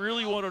 I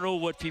really want to know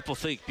what people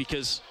think,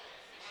 because,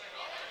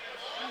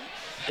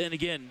 and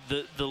again,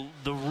 the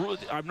rule,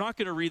 I'm not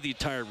going to read the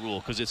entire rule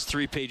because it's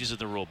 3 pages in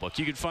the rule book.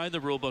 You can find the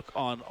rule book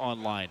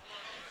online.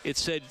 It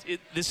said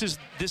this is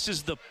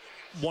the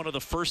one of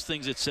the first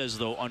things it says,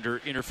 though, under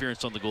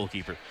interference on the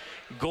goalkeeper.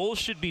 Goals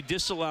should be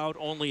disallowed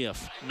only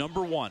if,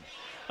 number 1,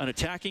 an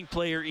attacking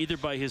player, either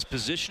by his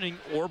positioning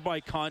or by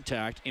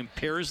contact,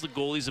 impairs the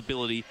goalie's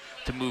ability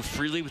to move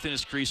freely within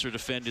his crease or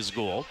defend his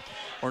goal.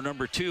 Or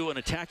number 2, an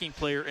attacking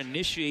player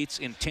initiates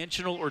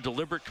intentional or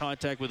deliberate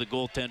contact with a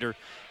goaltender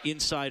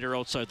inside or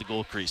outside the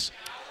goal crease.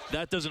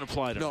 That doesn't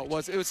apply to No,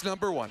 it was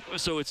number 1.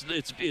 So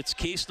it's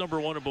case number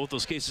 1 in both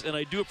those cases, and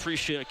I do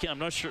appreciate. I'm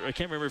not sure. I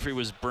can't remember if it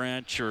was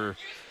Branch or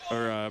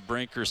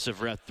Brank or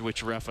Sevret,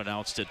 which ref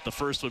announced it, the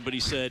first one. But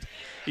he said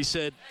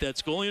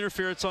that's goalie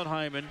interference on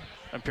Hyman.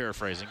 I'm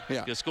paraphrasing.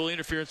 Yeah. That's goalie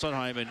interference on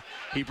Hyman.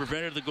 He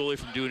prevented the goalie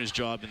from doing his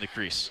job in the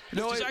crease.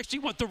 Which is actually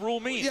what the rule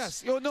means.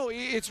 Yes. No,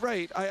 it's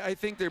right. I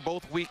think they're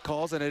both weak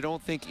calls, and I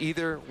don't think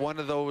either one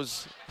of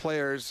those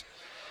players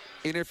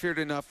interfered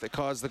enough that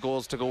caused the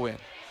goals to go in.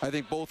 I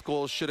think both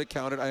goals should have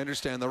counted. I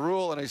understand the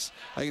rule, and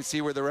I can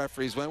see where the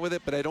referees went with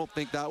it, but I don't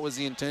think that was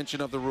the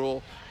intention of the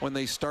rule when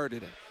they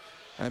started it.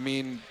 I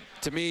mean,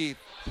 to me,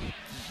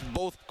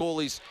 both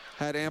goalies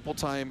had ample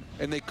time,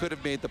 and they could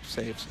have made the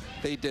saves.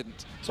 They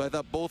didn't. So I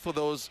thought both of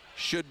those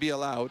should be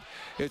allowed.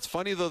 It's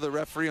funny, though, the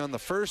referee on the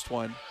first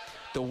one,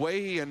 the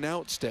way he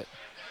announced it,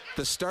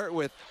 to start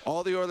with,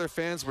 all the other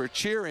fans were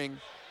cheering,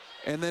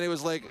 and then it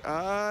was like,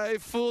 I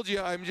fooled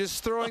you. I'm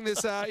just throwing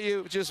this at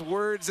you, just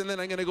words, and then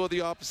I'm going to go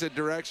the opposite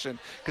direction.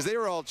 Because they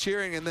were all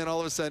cheering, and then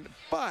all of a sudden,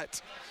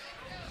 but,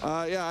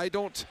 I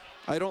don't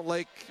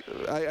like,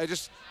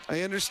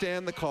 I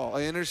understand the call.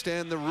 I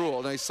understand the rule,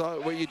 and I saw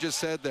what you just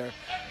said there.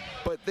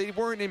 But they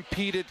weren't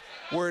impeded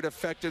where it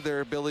affected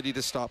their ability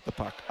to stop the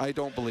puck. I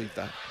don't believe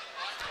that.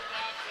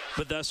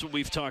 But that's what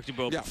we've talked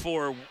about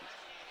before.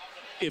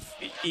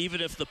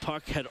 Even if the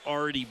puck had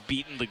already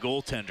beaten the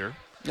goaltender,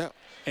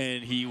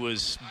 and he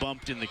was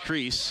bumped in the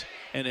crease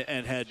and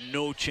had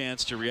no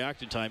chance to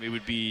react in time, it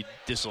would be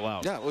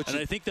disallowed. Yeah, and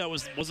I think that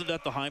wasn't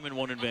that the Hyman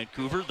one in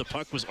Vancouver? The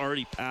puck was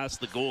already past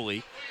the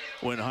goalie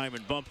when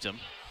Hyman bumped him.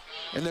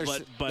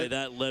 But by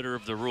that letter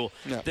of the rule.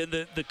 Yeah. Then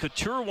the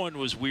Couture one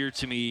was weird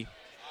to me.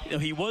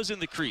 He was in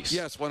the crease.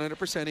 Yes,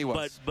 100% he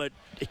was. But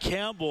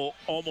Campbell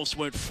almost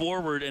went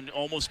forward and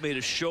almost made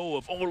a show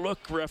of, oh, look,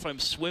 ref, I'm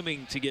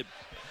swimming to get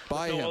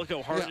by him. Look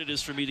how hard it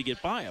is for me to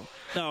get by him.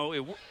 Now,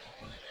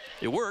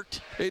 it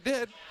worked. It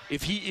did.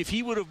 If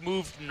he would have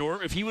moved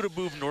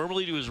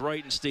normally to his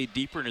right and stayed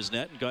deeper in his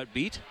net and got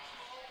beat,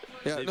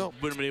 wouldn't have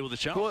been able to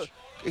challenge.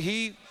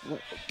 Well,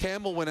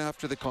 Campbell went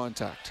after the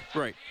contact.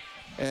 Right.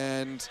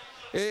 And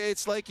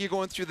it's like you're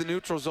going through the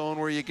neutral zone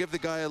where you give the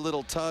guy a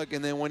little tug,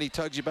 and then when he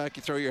tugs you back,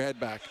 you throw your head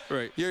back.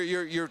 Right.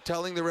 You're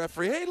telling the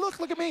referee, hey, look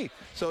at me.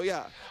 So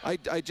yeah,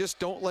 I just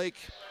don't like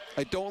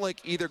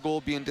either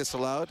goal being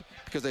disallowed,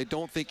 because I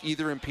don't think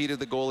either impeded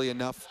the goalie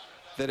enough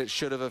that it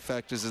should have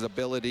affected his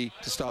ability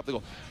to stop the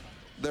goal.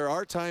 There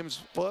are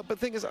times, but the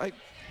thing is,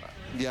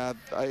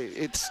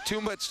 it's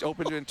too much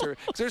open to interpret.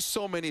 There's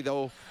so many,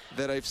 though,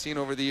 that I've seen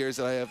over the years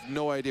that I have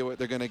no idea what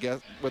they're going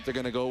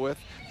to go with.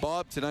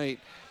 Bob tonight,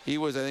 he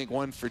was, I think,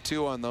 1 for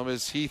 2 on them,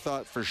 as he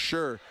thought for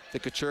sure the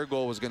Couture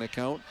goal was going to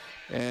count,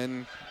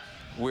 and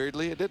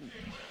weirdly it didn't.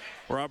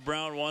 Rob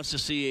Brown wants to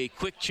see a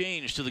quick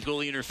change to the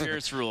goalie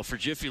interference rule for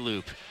Jiffy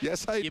Lube.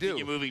 Yes, I do. Keeping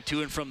you moving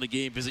to and from the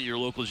game. Visit your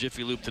local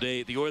Jiffy Lube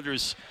today. The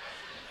Oilers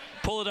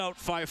pull it out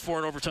 5-4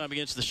 in overtime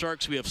against the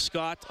Sharks. We have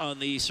Scott on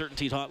the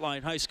Certainty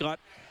Hotline. Hi, Scott.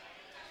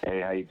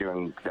 Hey, how you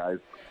doing, guys?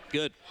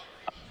 Good.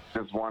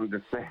 Just wanted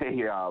to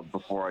say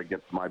before I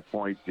get to my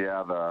point,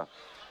 the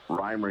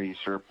Reimer, he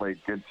sure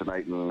played good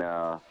tonight in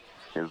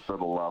his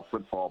little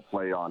football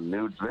play on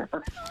Nudes there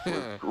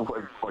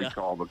was quite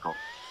comical.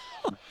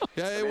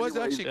 Yeah, it was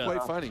actually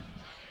quite funny.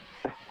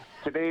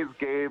 Today's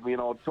game,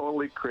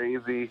 totally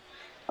crazy.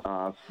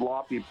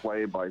 Sloppy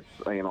play by,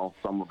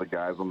 some of the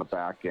guys on the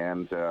back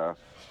end. I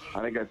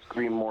think I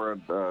screened more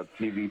of the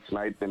TV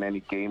tonight than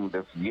any game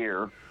this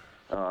year,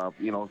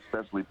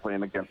 especially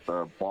playing against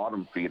a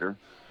bottom feeder.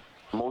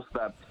 Most of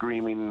that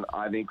screaming,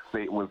 I think,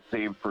 was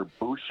saved for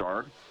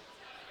Bouchard.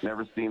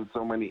 Never seen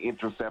so many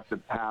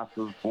intercepted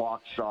passes,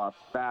 blocked shots,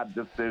 bad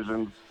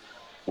decisions,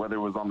 whether it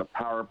was on the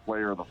power play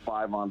or the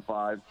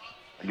 5-on-5.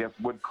 I guess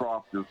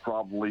Woodcroft is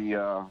probably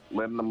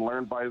letting them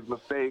learn by his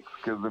mistakes,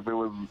 because if it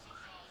was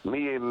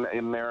me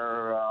in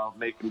there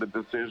making the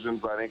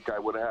decisions, I think I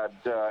would have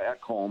had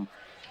Ekholm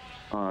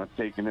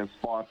taking his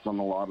spots on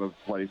a lot of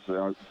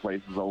places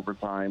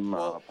overtime,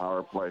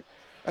 power play.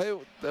 I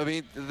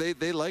mean,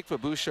 they liked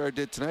what Bouchard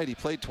did tonight. He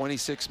played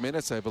 26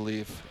 minutes, I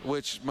believe,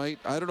 which I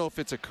don't know if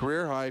it's a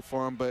career high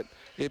for him, but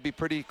it'd be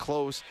pretty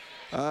close.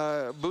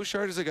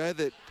 Bouchard is a guy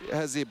that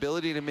has the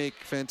ability to make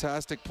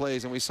fantastic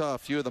plays, and we saw a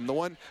few of them.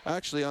 On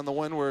the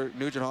one where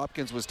Nugent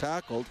Hopkins was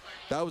tackled,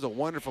 that was a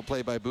wonderful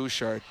play by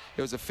Bouchard.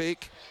 It was a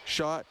fake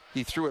shot.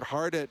 He threw it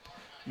hard at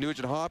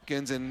Nugent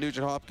Hopkins, and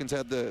Nugent Hopkins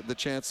had the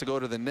chance to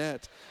go to the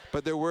net.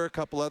 But there were a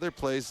couple other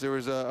plays. There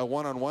was a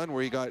one-on-one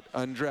where he got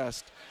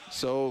undressed.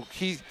 So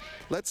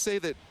let's say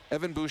that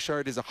Evan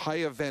Bouchard is a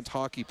high-event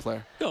hockey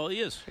player. Oh,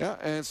 he is. Yeah,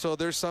 and so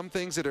there's some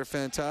things that are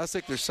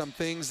fantastic. There's some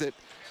things that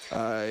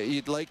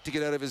you'd like to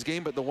get out of his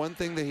game. But the one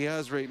thing that he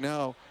has right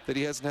now that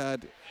he hasn't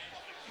had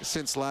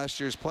since last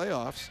year's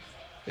playoffs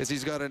is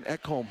he's got an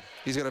Ekholm.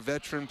 He's got a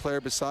veteran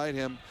player beside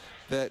him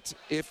that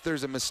if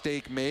there's a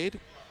mistake made,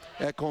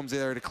 Ekholm's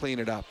there to clean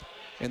it up.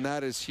 And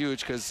that is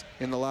huge, because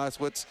in the last,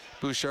 what's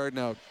Bouchard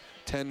now,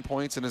 10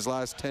 points in his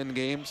last 10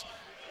 games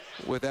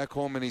with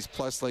Ekholm, and he's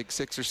plus like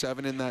 6 or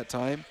 7 in that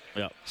time.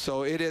 Yeah.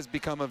 So it has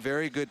become a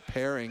very good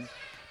pairing.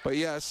 But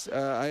yes,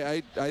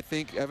 I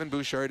think Evan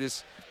Bouchard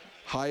is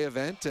high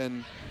event,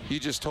 and you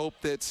just hope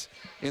that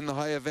in the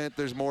high event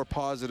there's more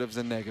positives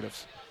than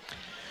negatives.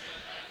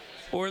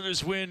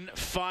 Oilers win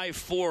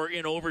 5-4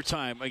 in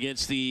overtime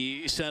against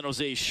the San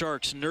Jose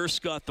Sharks. Nurse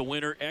got the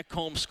winner.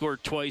 Ekholm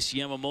scored twice.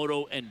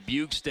 Yamamoto and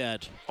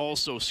Bjugstad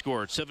also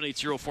scored.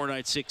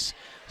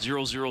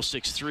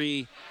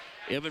 780-496-0063.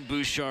 Evan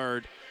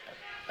Bouchard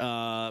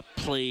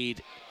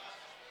played.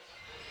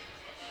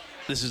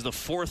 This is the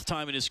fourth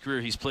time in his career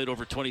he's played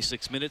over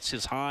 26 minutes.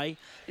 His high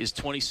is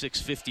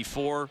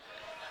 26:54.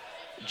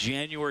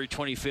 January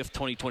 25th,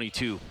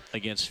 2022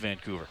 against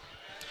Vancouver.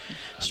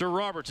 Sir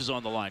Robert is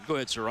on the line. Go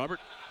ahead, Sir Robert.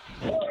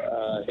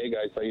 Hey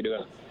guys, how you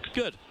doing?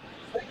 Good.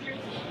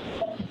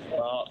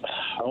 Well,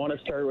 I want to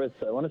start with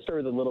a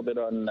little bit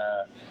on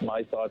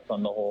my thoughts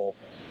on the whole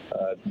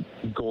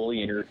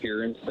goalie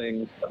interference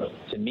thing.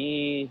 To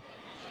me,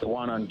 the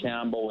one on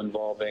Campbell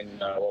involving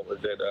what was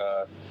it?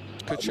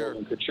 Couture.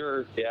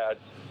 Yeah,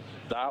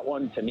 that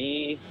one to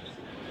me,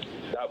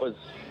 that was.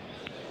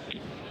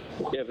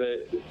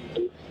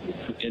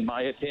 In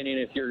my opinion,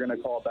 if you're going to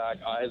call back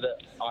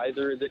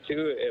either of the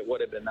two, it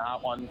would have been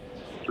that one.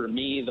 For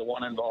me, the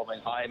one involving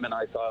Hyman,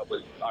 I thought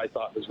was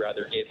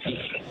rather iffy.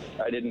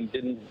 I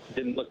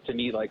didn't look to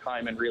me like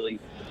Hyman really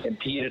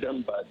impeded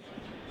him. But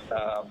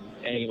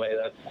anyway,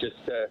 that's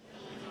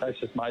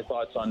just my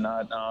thoughts on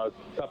that. Now, a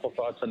couple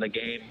thoughts on the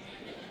game.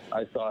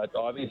 I thought,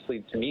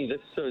 obviously, to me,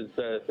 this is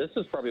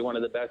probably one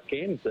of the best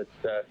games that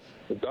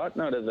we've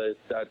gotten out of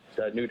that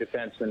new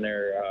defenseman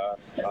there,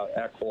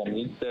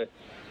 Ekholm.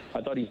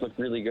 I thought he's looked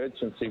really good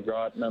since they've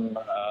gotten him.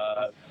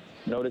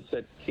 Noticed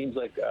that seems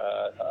like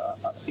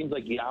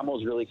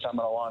Yamo's really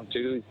coming along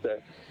too. He's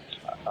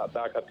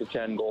back up to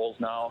 10 goals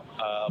now.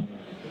 I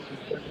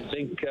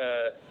think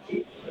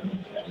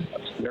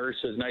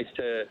Nurse was nice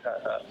to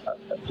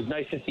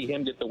see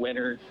him get the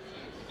winner.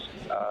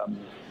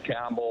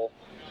 Campbell.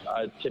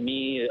 To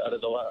me, out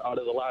of the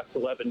last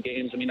 11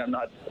 games, I mean, I'm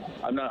not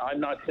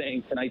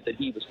saying tonight that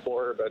he was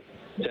poor, but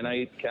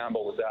tonight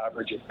Campbell was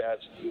average at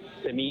best.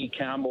 To me,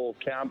 Campbell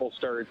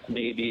starts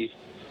maybe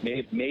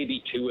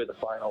 2 of the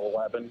final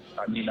 11.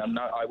 I mean,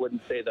 I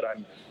wouldn't say that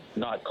I'm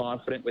not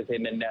confident with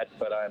him in net,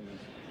 but I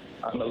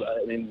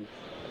mean,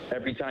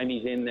 every time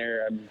he's in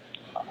there,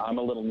 I'm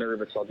a little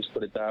nervous. I'll just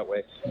put it that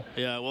way.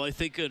 Yeah, well, I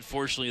think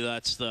unfortunately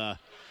that's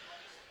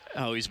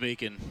how he's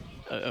making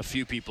a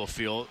few people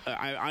feel.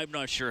 I'm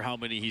not sure how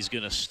many he's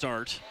going to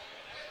start.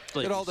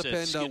 Like it all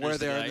depends on where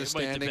they are in the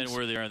standings. It might depend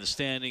where they are in the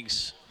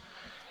standings.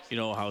 You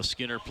know, how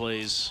Skinner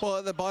plays.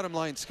 Well, the bottom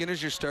line,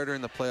 Skinner's your starter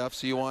in the playoffs,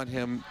 so you want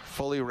him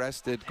fully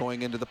rested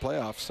going into the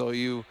playoffs. So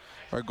you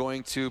are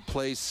going to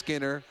play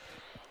Skinner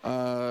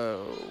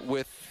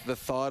with the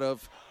thought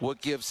of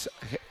what gives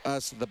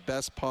us the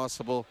best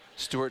possible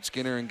Stuart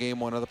Skinner in Game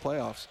 1 of the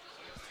playoffs.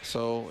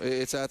 So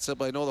it's that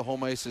simple. I know the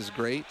home ice is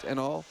great and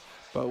all,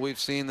 but we've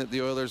seen that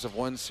the Oilers have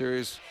won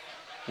series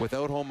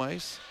without home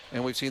ice,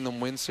 and we've seen them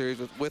win series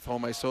with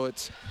home ice. So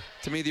it's,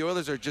 to me, the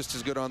Oilers are just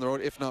as good on the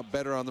road, if not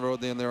better on the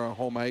road than they're on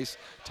home ice.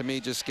 To me,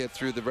 just get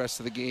through the rest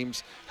of the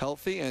games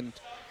healthy and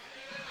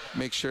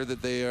make sure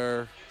that they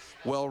are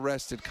well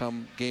rested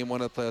come Game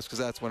 1 of the playoffs, because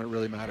that's when it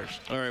really matters.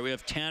 All right, we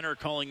have Tanner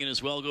calling in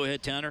as well. Go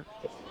ahead, Tanner.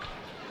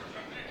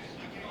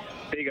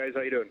 Hey guys,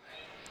 how you doing?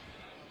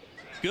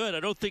 Good. I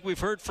don't think we've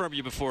heard from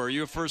you before. Are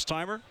you a first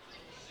timer?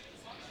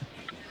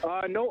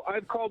 No,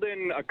 I've called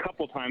in a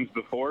couple times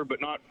before,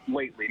 but not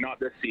lately, not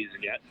this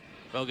season yet.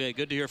 Okay,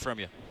 good to hear from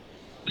you.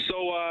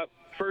 So,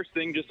 first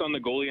thing, just on the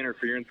goalie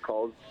interference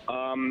calls,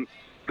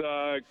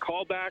 the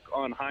callback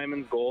on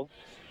Hyman's goal,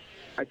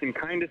 I can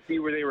kind of see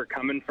where they were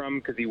coming from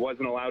because he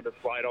wasn't allowed to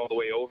slide all the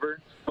way over.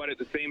 But at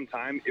the same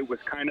time, it was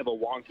kind of a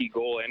wonky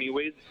goal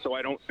anyways, so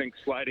I don't think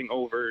sliding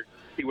over,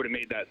 he would have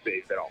made that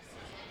save at all.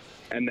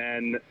 And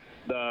then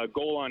the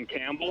goal on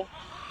Campbell,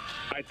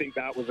 I think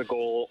that was a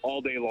goal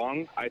all day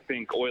long. I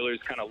think Oilers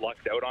kind of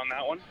lucked out on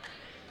that one.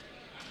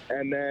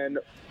 And then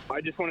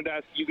I just wanted to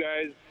ask you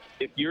guys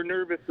if you're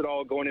nervous at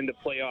all going into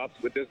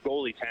playoffs with this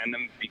goalie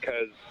tandem,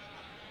 because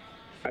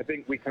I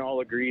think we can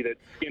all agree that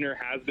Skinner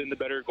has been the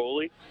better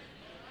goalie,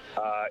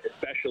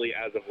 especially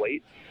as of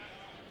late.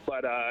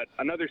 But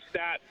another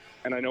stat,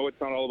 and I know it's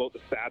not all about the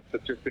stats,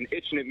 that's just been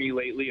itching at me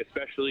lately,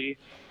 especially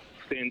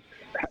since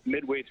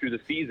midway through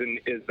the season,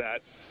 is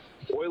that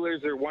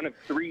Oilers are one of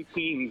 3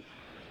 teams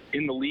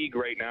in the league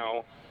right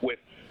now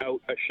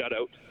without a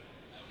shutout.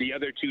 The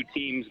other 2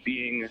 teams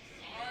being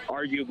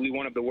arguably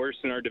one of the worst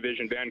in our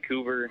division,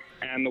 Vancouver,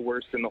 and the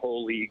worst in the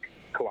whole league,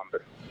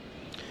 Columbus.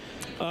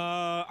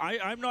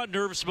 I'm not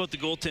nervous about the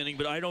goaltending,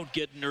 but I don't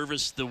get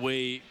nervous the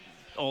way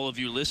all of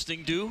you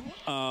listening do.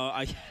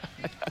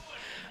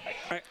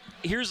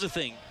 Here's the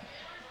thing.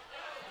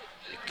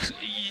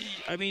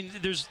 I mean,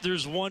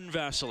 there's one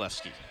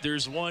Vasilevsky.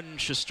 There's one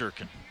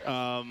Shesterkin.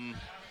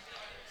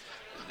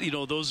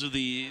 Those are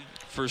the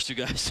first 2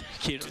 guys.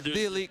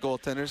 The elite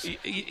goaltenders.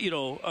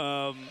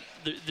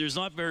 There's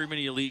not very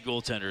many elite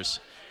goaltenders.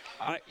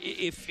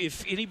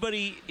 If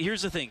anybody,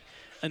 here's the thing.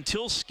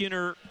 Until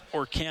Skinner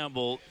or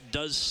Campbell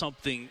does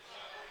something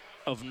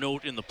of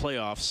note in the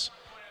playoffs,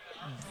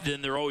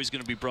 then they're always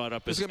going to be brought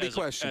up as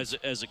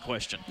a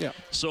question. Yeah.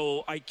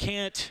 So I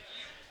can't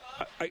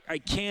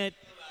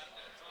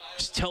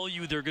tell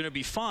you they're going to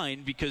be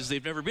fine because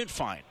they've never been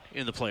fine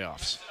in the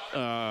playoffs.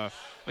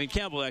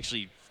 Campbell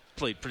actually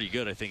played pretty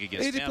good, I think,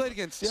 against Tampa. Played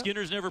against, yeah.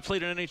 Skinner's never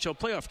played an NHL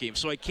playoff game,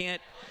 so I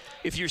can't.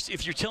 If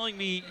you're telling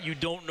me you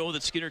don't know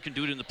that Skinner can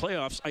do it in the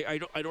playoffs,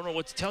 I don't know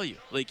what to tell you.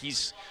 Like,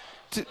 he's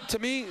to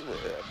me,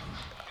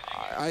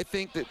 I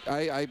think that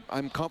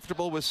I'm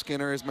comfortable with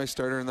Skinner as my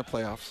starter in the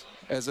playoffs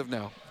as of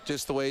now.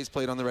 Just the way he's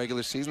played on the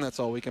regular season, that's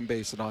all we can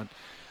base it on.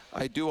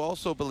 I do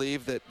also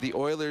believe that the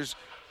Oilers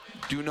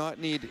do not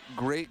need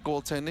great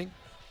goaltending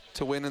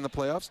to win in the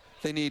playoffs.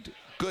 They need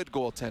good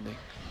goaltending.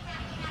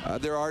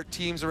 There are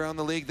teams around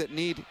the league that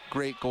need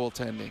great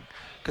goaltending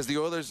because the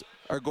Oilers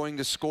are going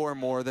to score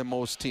more than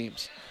most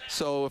teams.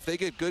 So if they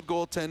get good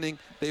goaltending,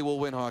 they will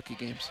win hockey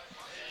games.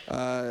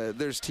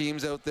 There's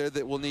teams out there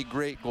that will need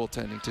great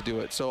goaltending to do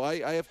it. So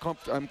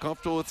I'm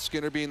comfortable with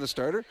Skinner being the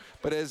starter.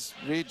 But as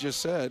Reed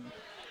just said,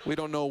 we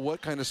don't know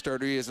what kind of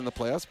starter he is in the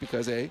playoffs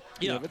because,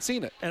 we haven't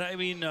seen it. And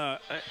I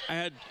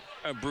had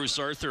Bruce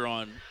Arthur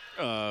on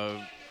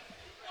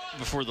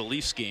before the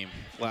Leafs game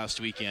last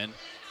weekend.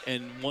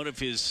 And in one of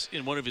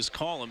his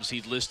columns,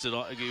 he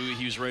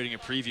was writing a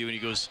preview, and he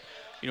goes,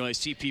 I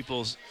see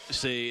people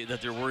say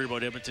that they're worried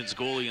about Edmonton's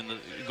goalie and the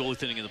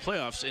goaltending in the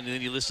playoffs, and then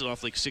he listed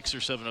off like 6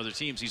 or 7 other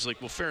teams. He's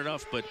like, well, fair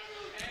enough, but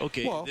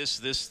okay, this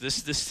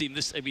team,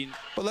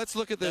 But let's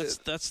look at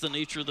that's the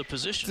nature of the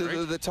position,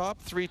 right? The top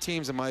 3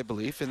 teams, in my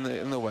belief, in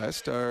the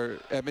West are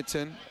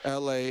Edmonton,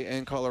 LA,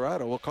 and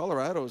Colorado. Well,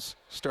 Colorado's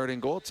starting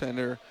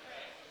goaltender,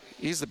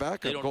 he's the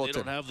backup goaltender. They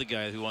don't have the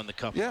guy who won the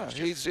cup. Yeah,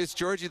 it's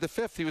Georgie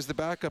V. He was the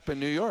backup in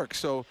New York,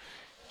 so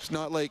it's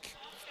not like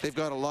they've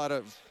got a lot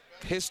of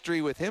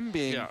history with him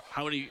being. Yeah,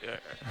 how many?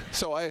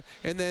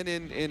 And then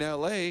in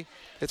LA,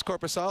 it's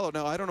Korpisalo.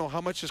 Now I don't know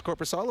how much has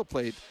Korpisalo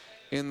played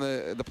in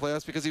the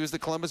playoffs because he was the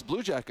Columbus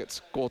Blue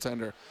Jackets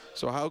goaltender.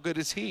 So how good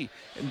is he?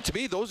 And to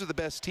me, those are the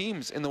best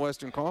teams in the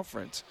Western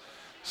Conference.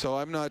 So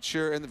I'm not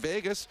sure. And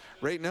Vegas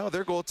right now,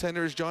 their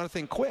goaltender is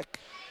Jonathan Quick,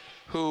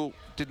 who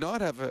did not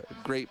have a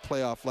great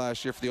playoff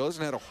last year for the Oilers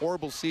and had a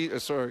horrible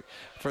season.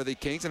 For the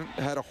Kings, and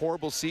had a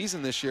horrible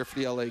season this year for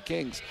the LA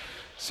Kings.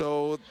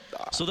 So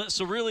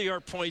really our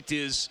point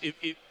is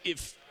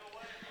if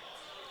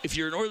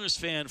you're an Oilers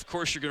fan, of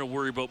course you're going to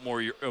worry about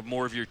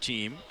more of your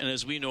team. And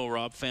as we know,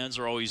 Rob, fans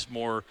are always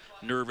more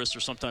nervous or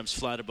sometimes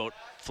flat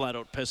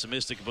out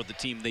pessimistic about the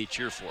team they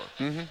cheer for.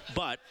 Mm-hmm.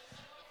 But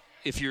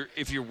if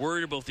you're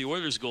worried about the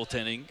Oilers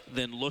goaltending,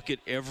 then look at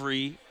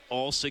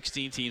all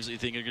 16 teams that you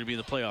think are going to be in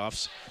the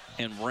playoffs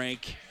and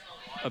rank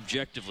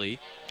objectively.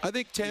 I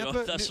think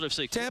Tampa, that's what I've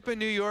said. Tampa,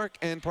 New York,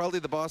 and probably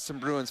the Boston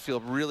Bruins feel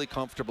really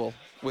comfortable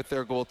with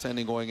their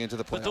goaltending going into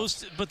the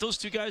playoffs. But those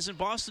two guys in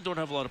Boston don't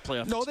have a lot of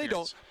playoff No, experience. they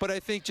don't. But I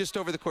think just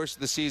over the course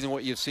of the season,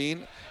 what you've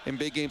seen in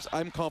big games,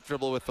 I'm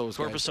comfortable with those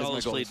guys.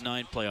 Korpisalo's played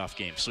 9 playoff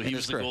games, so he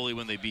was the goalie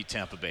when they beat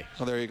Tampa Bay.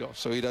 Oh, there you go.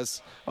 So he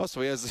does. Oh,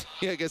 so he has.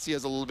 I guess he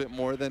has a little bit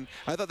more than.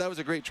 I thought that was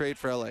a great trade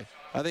for LA.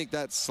 I think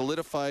that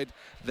solidified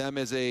them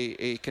as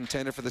a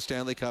contender for the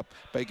Stanley Cup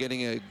by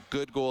getting a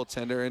good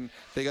goaltender. And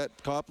they got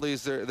Copley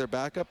as their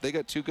backup. They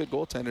got 2 good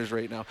goaltenders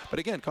right now. But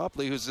again,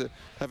 Copley, who's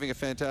having a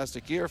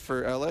fantastic year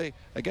for LA,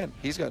 again,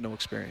 he's got no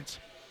experience.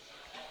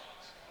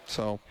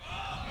 So,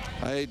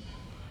 I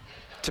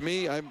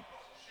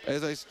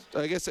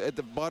guess at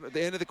the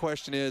end of the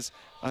question is,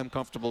 I'm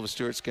comfortable with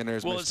Stuart Skinner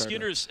as my starter.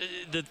 Skinner's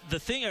the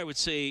thing I would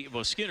say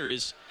about Skinner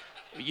is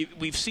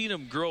we've seen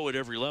him grow at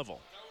every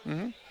level.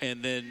 Mm-hmm.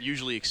 And then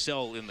usually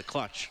excel in the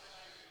clutch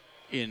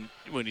when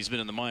he's been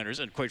in the minors,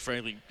 and quite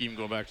frankly, even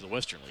going back to the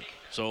Western League.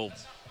 So,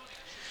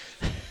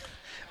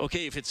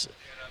 okay, if it's,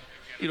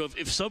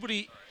 if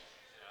somebody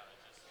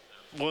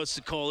wants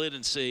to call in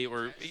and say,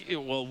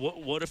 well,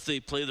 what if they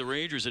play the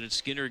Rangers and it's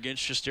Skinner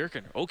against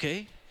Shesterkin?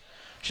 Okay.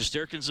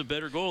 Shesterkin's a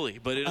better goalie,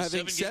 but in a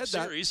 7-game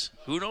series,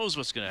 who knows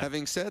what's going to happen?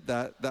 Having said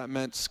that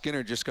meant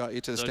Skinner just got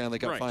you to the Stanley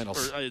Cup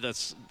Finals. I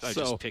just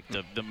picked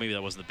maybe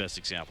that wasn't the best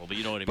example, but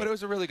you know what I mean. But it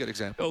was a really good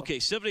example. Okay,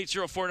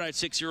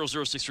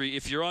 780-496-0063.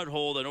 If you're on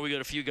hold, I know we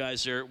got a few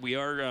guys there. We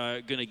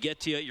are going to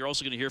get to you. You're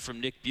also going to hear from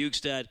Nick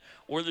Bjugstad.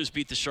 Oilers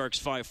beat the Sharks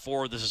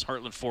 5-4. This is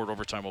Heartland Ford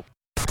Overtime Open.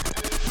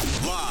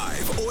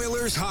 Live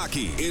Oilers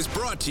hockey is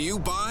brought to you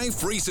by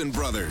Friesen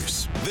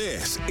Brothers.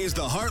 This is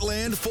the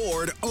Heartland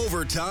Ford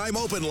Overtime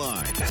Open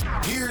Line.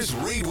 Here's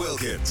Reed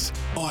Wilkins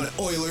on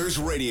Oilers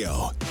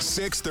Radio,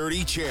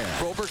 630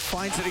 CHED. Robert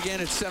finds it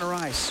again at center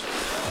ice.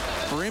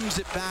 Rims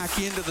it back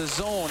into the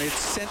zone. It's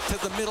sent to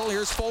the middle.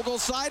 Here's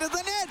Fogel's side of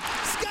the net.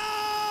 Scores!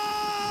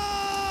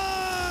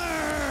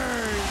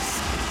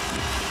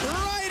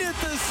 Right at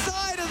the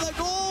side of the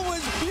goal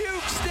was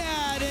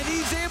Bjugstad, and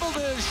he's able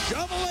to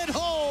shovel it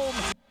home.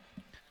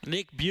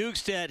 Nick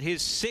Bjugstad,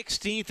 his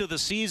 16th of the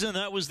season.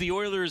 That was the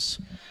Oilers'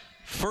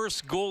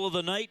 first goal of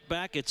the night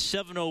back at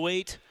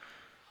 7:08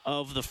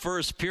 of the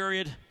first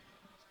period.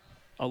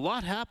 A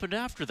lot happened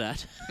after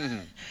that.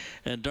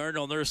 And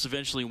Darnell Nurse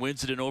eventually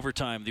wins it in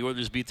overtime. The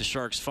Oilers beat the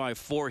Sharks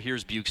 5-4.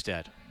 Here's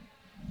Bjugstad.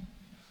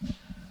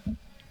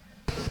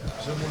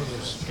 Is that one of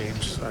those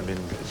games, I mean,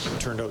 it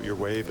turned out your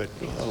way, but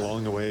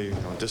along the way,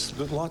 just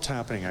lots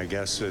happening, I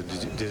guess.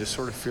 Did it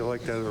sort of feel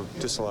like that, or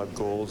disallowed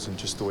goals and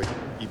just the way the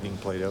evening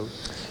played out?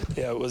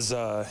 Yeah, it was,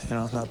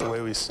 not the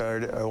way we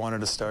started. I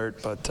wanted to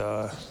start, but,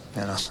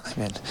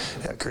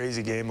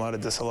 crazy game, a lot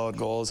of disallowed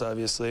goals,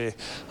 obviously,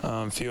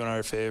 few in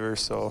our favor.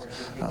 So,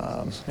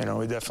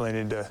 we definitely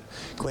need to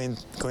clean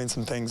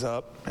some things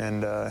up,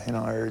 and,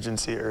 our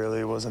urgency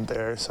early wasn't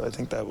there. So I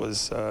think that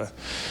was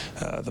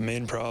the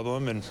main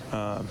problem. And,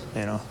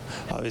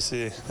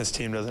 obviously this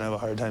team doesn't have a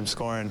hard time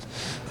scoring,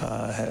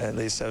 at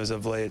least as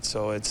of late.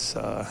 So it's,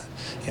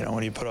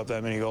 when you put up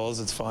that many goals,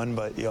 it's fun,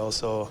 but you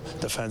also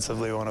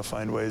defensively want to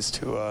find ways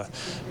to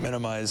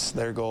minimize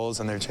their goals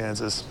and their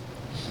chances.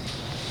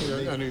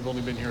 I know you've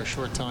only been here a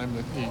short time,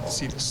 but you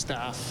see the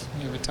staff,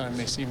 every time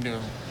they seem to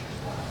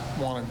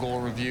want a goal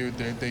reviewed,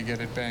 they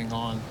get it bang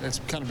on. It's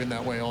kind of been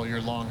that way all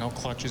year long. How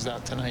clutch is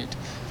that tonight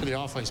for the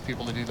off-ice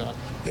people to do that?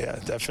 Yeah,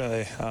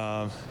 definitely.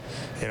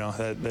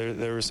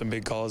 There were some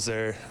big calls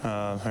there.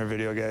 Our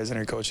video guys and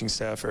our coaching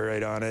staff are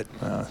right on it.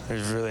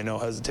 There's really no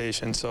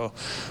hesitation. So,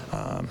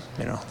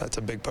 that's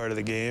a big part of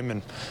the game,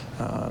 and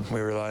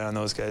we rely on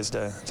those guys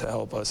to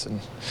help us, and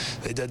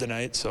they did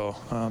tonight. So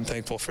I'm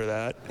thankful for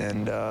that.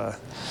 And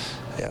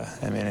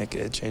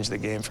it changed the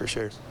game for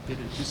sure. Did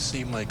it just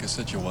seem like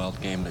such a wild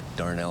game that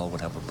Darnell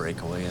would have a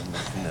breakaway and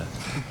the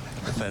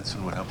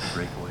defenseman would have a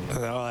breakaway?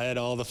 No, I had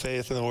all the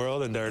faith in the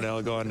world in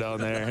Darnell going down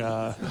there.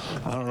 I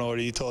don't know what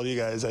he told you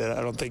guys.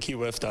 I don't think he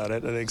whiffed on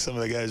it. I think some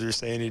of the guys were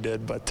saying he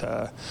did. But,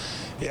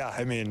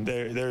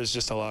 there's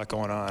just a lot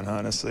going on,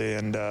 honestly.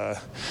 And, I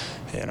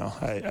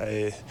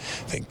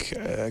think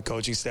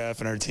coaching staff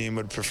and our team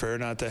would prefer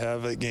not to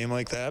have a game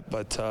like that.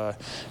 But,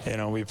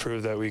 we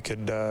proved that we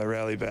could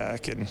rally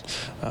back and,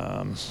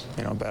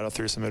 battle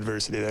through some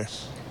adversity there.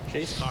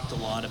 Jay's talked a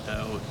lot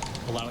about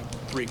allowing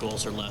 3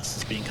 goals or less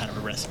as being kind of a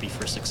recipe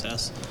for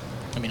success.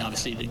 I mean,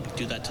 obviously you didn't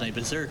do that tonight,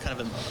 but is there kind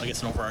of,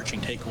 an overarching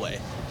takeaway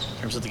in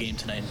terms of the game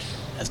tonight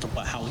as to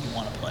how you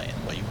want to play and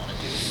what you want to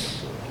do?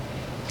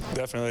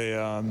 Definitely,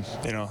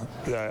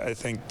 I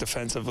think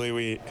defensively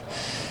we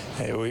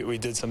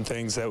did some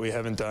things that we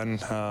haven't done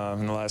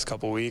in the last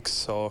couple weeks.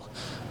 So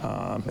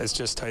it's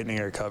just tightening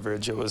our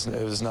coverage. It was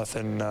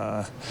nothing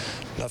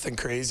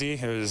crazy.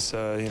 It was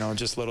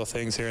just little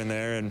things here and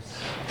there, and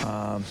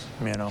I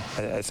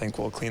think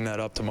we'll clean that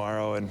up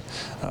tomorrow and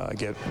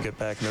get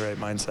back in the right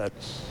mindset.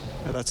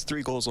 That's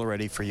 3 goals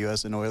already for you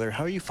as an Oiler.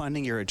 How are you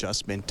finding your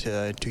adjustment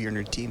to your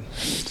new team?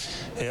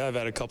 Yeah, I've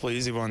had a couple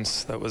easy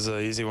ones. That was an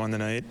easy one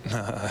tonight.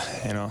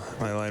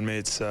 My line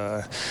mates,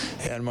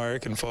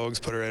 Mark and Fogs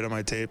put it right on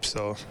my tape.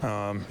 So,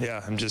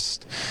 I'm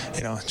just,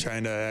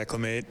 trying to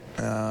acclimate,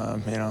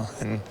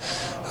 and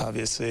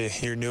obviously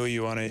you're new,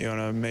 you want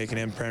to make an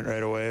imprint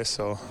right away.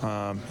 So,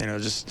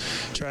 just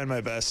trying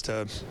my best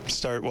to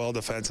start well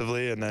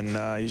defensively, and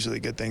then usually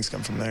good things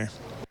come from there.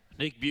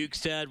 Nick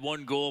Bjugstad,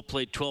 1 goal,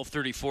 played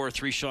 12:34,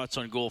 3 shots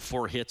on goal,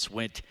 4 hits,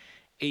 went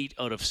 8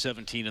 out of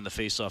 17 in the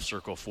faceoff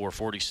circle for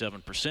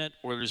 47%.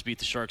 Oilers beat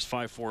the Sharks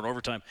 5-4 in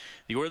overtime.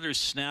 The Oilers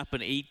snap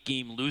an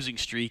 8-game losing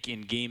streak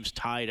in games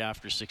tied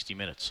after 60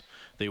 minutes.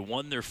 They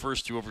won their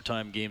first 2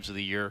 overtime games of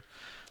the year.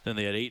 Then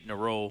they had 8 in a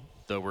row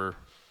that were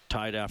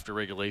tied after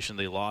regulation.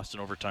 They lost in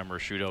overtime or a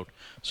shootout,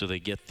 so they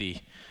get the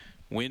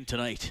win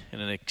tonight in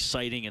an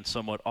exciting and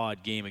somewhat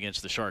odd game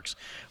against the Sharks.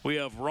 We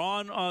have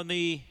Ron on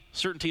the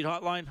Certainty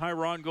Hotline. Hi,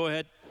 Ron. Go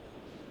ahead.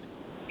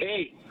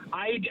 Hey,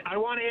 I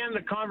want to end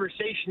the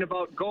conversation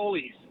about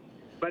goalies,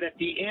 but at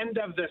the end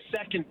of the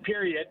second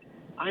period,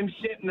 I'm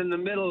sitting in the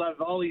middle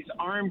of all these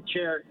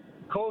armchair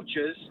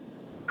coaches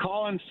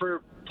calling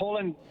for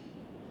pulling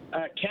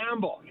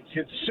Campbell. He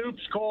said,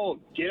 soup's cold.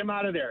 Get him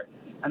out of there.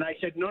 And I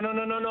said,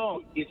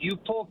 no. If you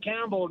pull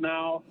Campbell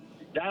now,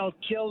 that'll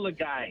kill the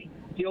guy.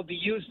 He'll be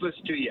useless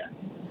to you.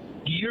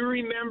 Do you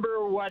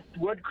remember what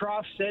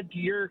Woodcroft said to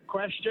your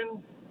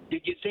question?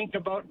 Did you think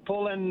about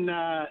pulling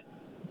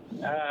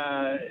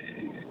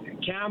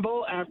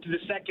Campbell after the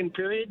second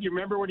period? You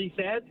remember what he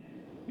said?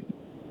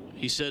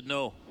 He said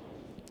no.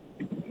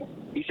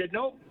 He said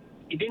no.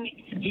 He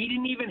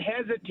didn't even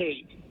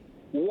hesitate.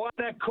 What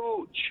a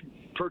coach,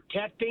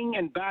 protecting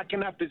and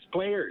backing up his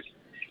players.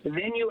 And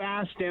then you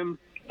asked him,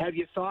 have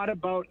you thought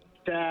about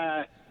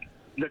the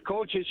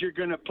coaches you're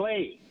going to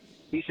play?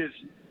 He says,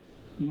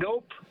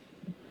 nope.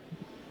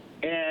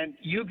 And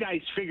you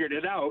guys figured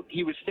it out.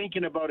 He was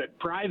thinking about it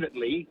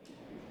privately,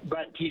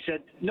 but he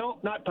said, no,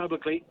 not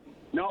publicly.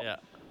 No. Yeah.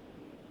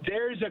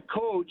 There's a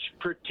coach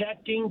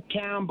protecting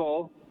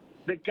Campbell.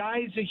 The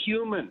guy's a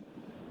human,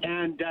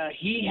 and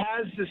he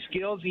has the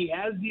skills. He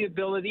has the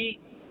ability.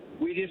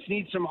 We just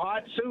need some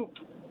hot soup.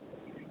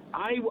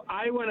 I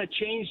want to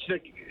change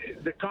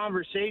the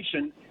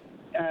conversation.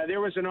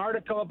 There was an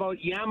article about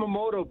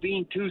Yamamoto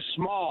being too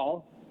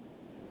small.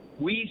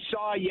 We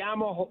saw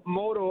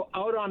Yamamoto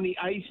out on the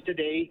ice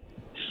today,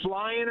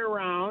 flying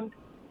around.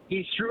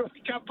 He threw a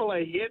couple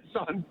of hits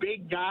on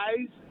big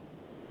guys.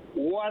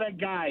 What a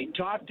guy.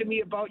 Talk to me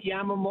about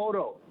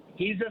Yamamoto.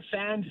 He's a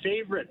fan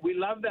favorite. We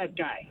love that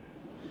guy.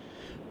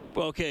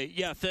 Well, okay.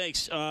 Yeah,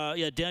 thanks.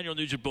 Daniel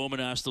Nugent-Bowman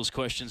asked those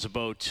questions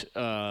about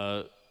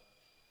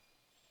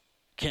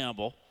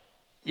Campbell.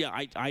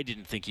 Yeah, I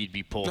didn't think he'd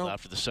be pulled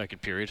after the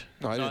second period.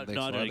 No, I didn't think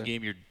so. Not in a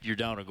game you're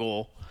down a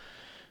goal.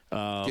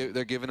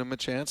 They're giving him a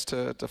chance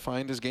to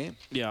find his game.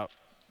 Yeah.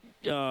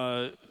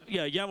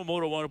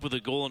 Yamamoto wound up with a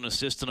goal and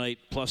assist tonight,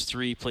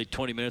 +3, played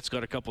 20 minutes,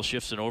 got a couple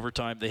shifts in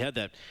overtime. They had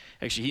that,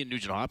 actually he and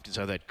Nugent Hopkins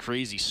had that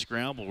crazy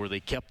scramble where they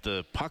kept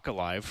the puck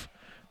alive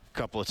a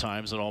couple of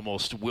times and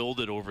almost willed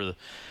it over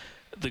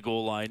the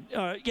goal line.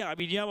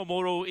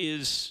 Yamamoto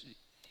is...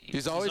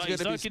 He's always going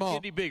to be small.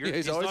 Getting bigger. Yeah,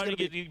 he's not going to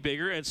get any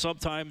bigger, and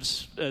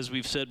sometimes, as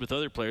we've said with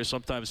other players,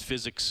 sometimes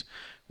physics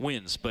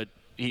wins, but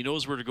he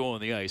knows where to go on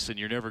the ice, and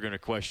you're never going to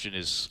question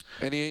his...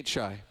 And he ain't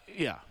shy.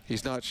 Yeah.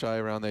 He's not shy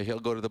around there.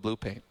 He'll go to the blue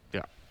paint.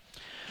 Yeah.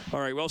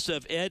 All right, well,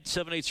 Steph, Ed,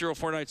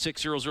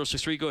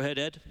 780-496-0063. Go ahead,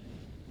 Ed.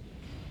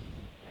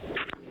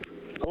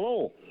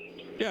 Hello.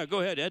 Yeah, go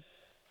ahead, Ed.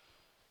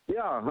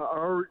 Yeah,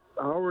 how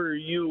are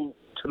you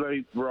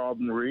tonight, Rob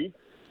and Reed?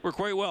 We're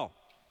quite well.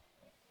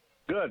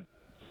 Good.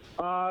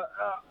 I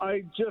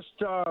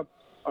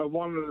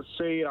wanted to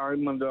say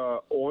I'm an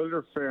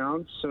Oiler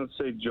fan since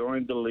they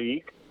joined the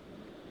league,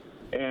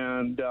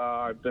 and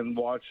I've been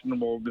watching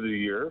them over the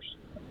years.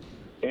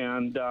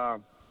 And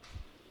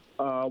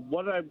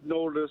what I've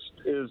noticed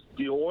is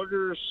the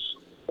Oilers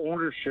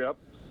ownership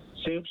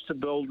seems to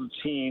build a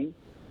team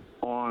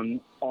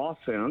on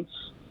offense,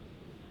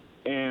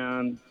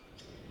 and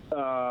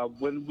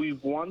when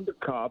we've won the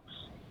Cups,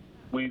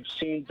 we've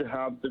seemed to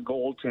have the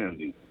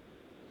goaltending.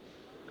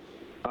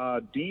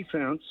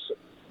 Defense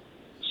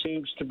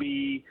seems to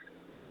be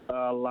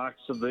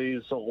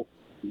lackadaisical,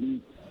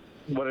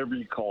 whatever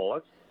you call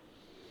it,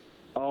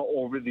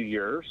 over the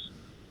years.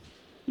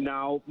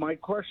 Now, my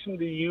question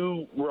to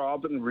you,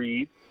 Rob and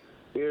Reed,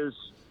 is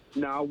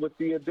now with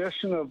the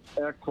addition of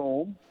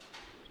Ekholm,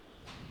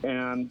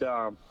 and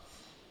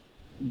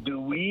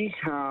do we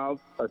have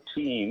a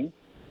team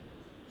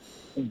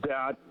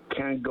that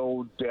can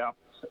go depth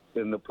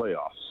in the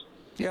playoffs?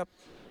 Yep.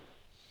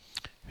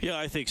 Yeah,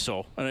 I think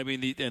so. And I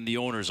mean, the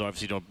owners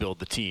obviously don't build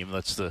the team.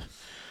 That's the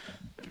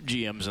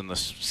GMs and the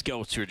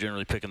scouts who are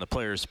generally picking the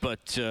players.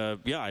 But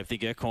I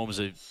think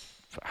Ekholm's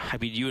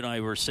you and I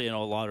were saying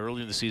a lot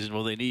earlier in the season,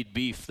 well, they need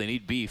beef. They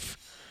need beef.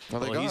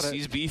 Well,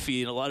 he's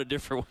beefy in a lot of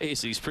different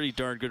ways. He's pretty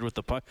darn good with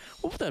the puck.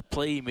 What was that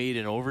play he made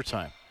in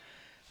overtime?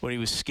 when he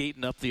was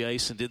skating up the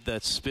ice and did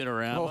that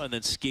spinorama and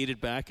then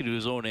skated back into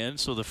his own end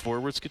so the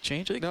forwards could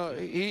change it? No,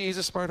 he's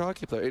a smart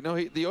hockey player. No,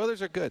 the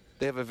Oilers are good.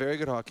 They have a very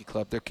good hockey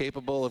club. They're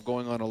capable of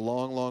going on a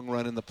long, long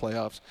run in the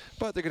playoffs,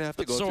 but they're going to have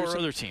to go through so are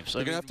other teams.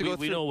 They're going to have to go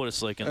through. We know what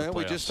it's like in the playoffs.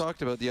 We just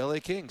talked about the LA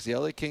Kings. The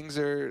LA Kings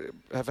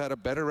have had a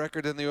better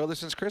record than the Oilers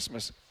since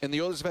Christmas, and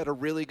the Oilers have had a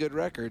really good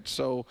record,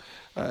 so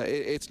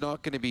it's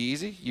not going to be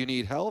easy. You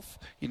need health,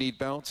 you need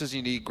bounces,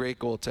 you need great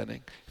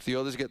goaltending. If the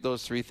Oilers get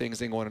those three things,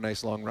 they can go on a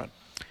nice long run.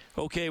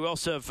 Okay, we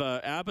also have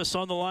Abbas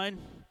on the line.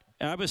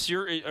 Abbas,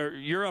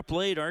 you're up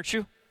late, aren't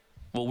you?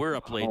 Well, we're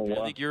up late.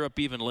 I think you're up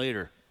even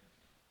later.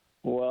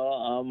 Well,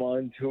 I'm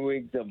on 2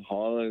 weeks of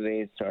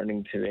holidays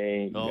starting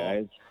today,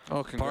 guys.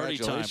 Oh, party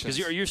time! Because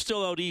you're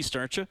still out east,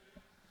 aren't you?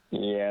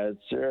 Yes,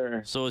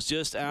 sir. So it's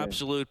just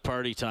absolute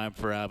party time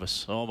for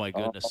Abbas. Oh my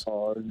goodness!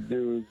 Oh,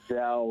 dude,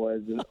 that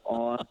was an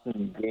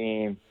awesome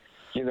game.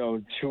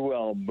 2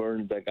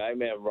 Albertans. Like, I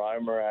met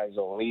Reimer as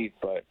a Leaf,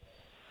 but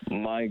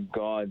my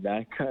God,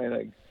 that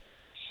guy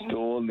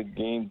stole the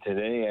game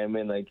today. I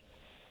mean,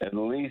 at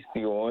least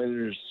the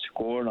Oilers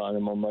scored on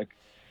him. I'm like,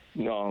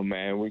 no,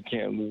 man, we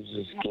can't lose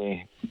this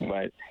game.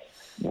 But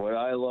what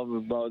I love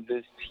about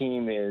this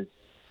team is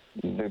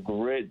the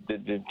grit, the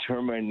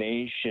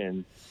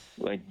determination.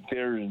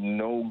 There's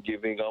no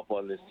giving up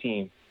on this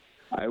team.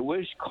 I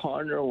wish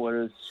Connor would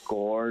have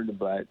scored,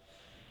 but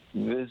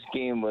this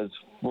game was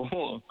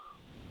full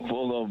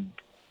of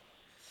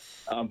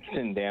ups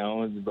and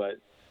downs.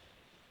 But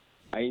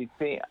I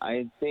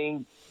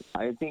think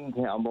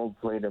Campbell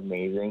played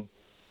amazing.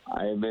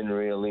 I've been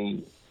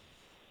really,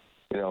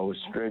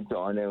 strict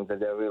on him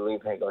because every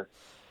Leaf fan goes,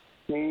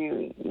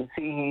 see,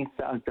 he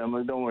sucked. I'm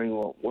like, don't worry,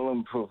 we'll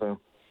improve him.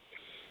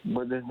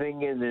 But the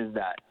thing is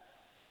that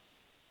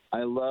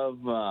I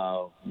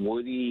love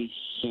Woody.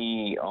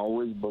 He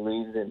always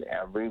believes in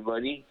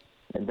everybody,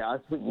 and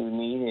that's what you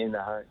need in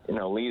a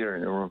leader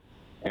in the room.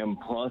 And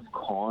plus,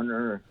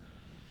 Connor,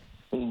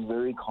 he's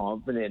very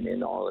confident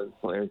in all his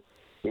players.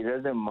 He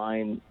doesn't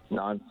mind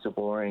not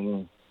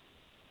scoring,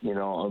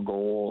 a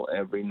goal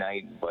every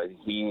night, but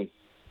he's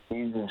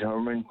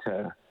determined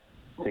to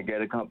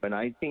get a cup. And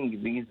I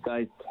think these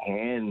guys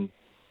can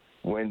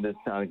win the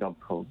Stanley Cup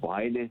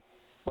provided.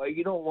 But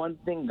one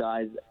thing,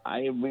 guys,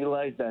 I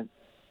realized that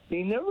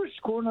they never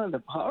scored on the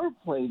power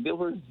play. They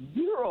were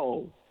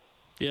 0.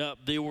 Yeah,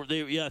 they were.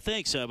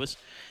 Thanks, Abbas.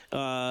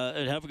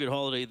 And have a good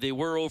holiday. They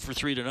were 0 for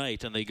 3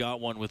 tonight, and they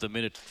got one with a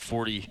minute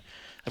 40.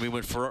 I mean,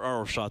 when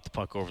Ferraro shot the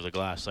puck over the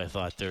glass, I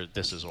thought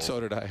this is over. So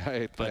did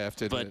I. I have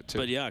to admit it, too.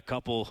 But yeah, a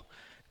couple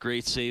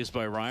great saves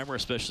by Reimer,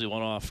 especially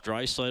one off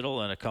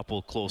Draisaitl, and a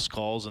couple close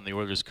calls, and the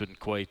Oilers couldn't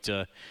quite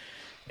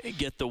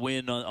get the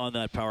win on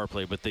that power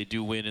play. But they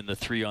do win in the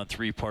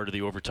 3-on-3 part of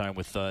the overtime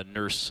with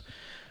Nurse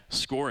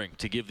scoring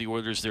to give the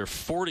Oilers their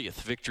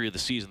 40th victory of the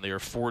season. They are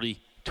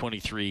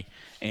 40-23-8.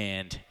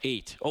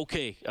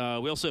 Okay,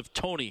 we also have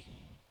Tony.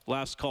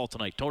 Last call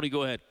tonight. Tony,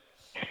 go ahead.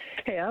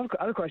 Hey, I have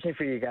a question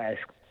for you guys.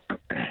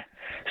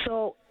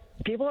 So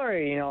people are,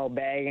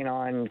 bagging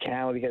on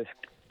Campbell because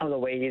of the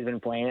way he's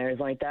been playing and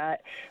everything like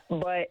that.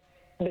 But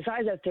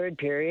besides that third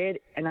period,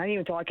 and I'm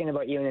even talking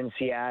about even in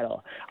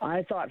Seattle,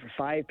 I thought for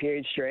 5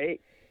 periods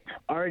straight,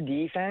 our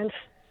defense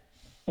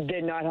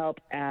did not help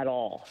at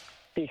all.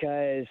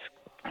 Because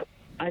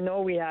I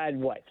know we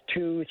had,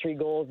 2-3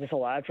 goals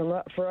disallowed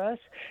for us,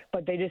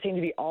 but they just seem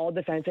to be all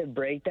defensive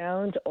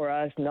breakdowns or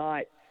us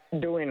not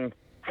doing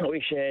what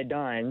we should have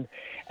done.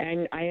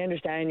 And I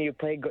understand you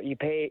pay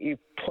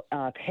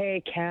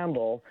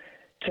Campbell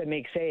to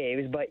make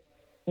saves, but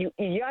you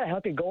got to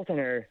help your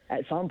goaltender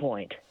at some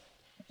point.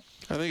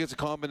 I think it's a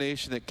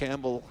combination that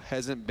Campbell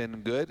hasn't been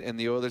good, and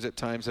the Oilers at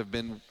times have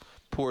been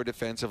poor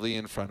defensively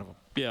in front of him.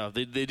 Yeah,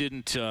 they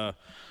didn't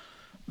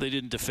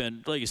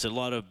defend. Like you said, a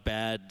lot of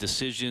bad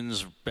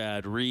decisions,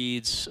 bad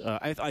reads.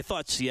 I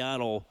thought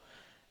Seattle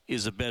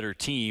is a better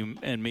team,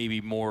 and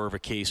maybe more of a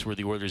case where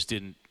the Oilers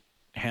didn't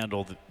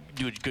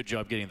do a good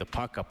job getting the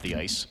puck up the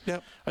ice.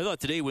 Yep. I thought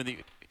today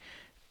the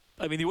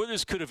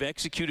Oilers could have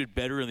executed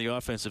better in the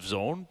offensive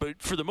zone,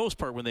 but for the most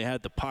part, when they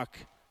had the puck,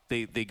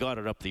 they got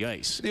it up the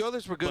ice. The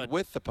Oilers were good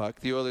with the puck.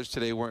 The Oilers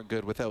today weren't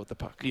good without the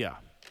puck. Yeah.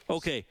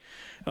 Okay.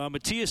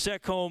 Matthias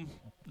Ekholm,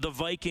 the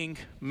Viking,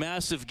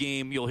 massive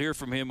game. You'll hear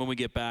from him when we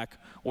get back.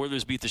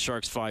 Oilers beat the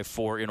Sharks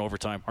 5-4 in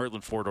overtime.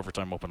 Heartland Ford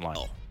Overtime Open Line.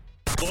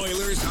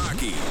 Oilers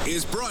hockey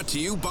is brought to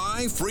you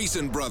by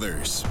Friesen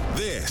Brothers.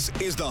 This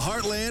is the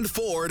Heartland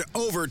Ford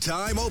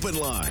Overtime Open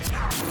Line.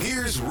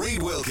 Here's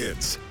Reed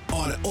Wilkins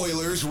on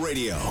Oilers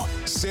Radio,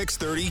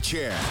 630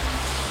 CHED.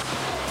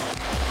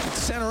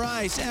 Center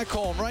ice,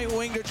 Ekholm, right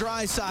wing to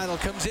Draisaitl,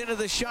 comes into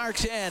the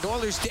Sharks' end.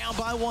 Oilers down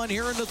by 1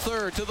 here in the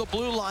third to the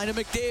blue line of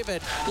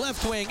McDavid.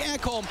 Left wing,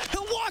 Ekholm,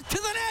 he'll walk to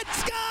the net,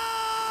 scores!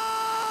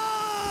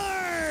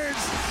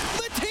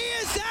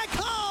 Matthias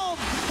Ekholm,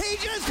 he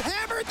just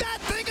hammered that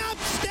thing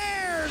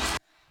upstairs!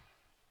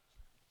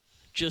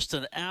 Just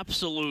an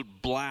absolute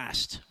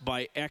blast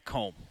by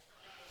Ekholm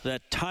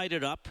that tied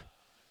it up.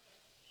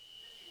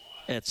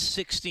 at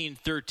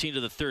 16-13 to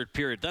the third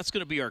period. That's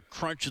going to be our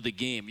crunch of the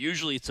game.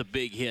 Usually it's a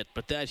big hit,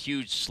 but that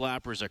huge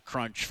slapper is a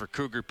crunch for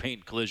Cougar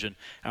Paint Collision.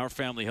 Our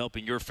family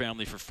helping your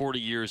family for 40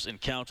 years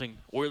and counting.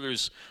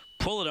 Oilers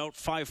pull it out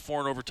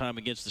 5-4 in overtime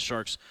against the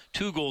Sharks.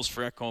 2 goals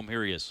for Ekholm.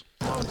 Here he is.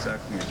 Not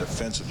exactly a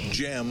defensive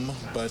gem,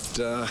 but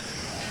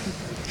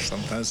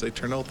sometimes they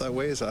turn out that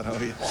way. Is that how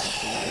you?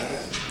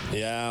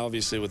 Yeah,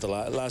 obviously with the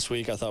last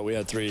week, I thought we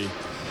had 3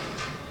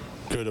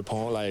 good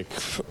opponent, like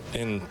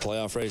in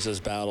playoff races,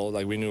 battle.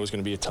 Like we knew it was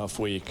going to be a tough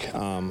week.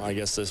 I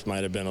guess this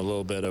might have been a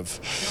little bit of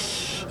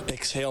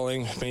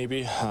exhaling,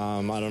 maybe.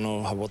 I don't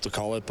know what to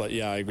call it, but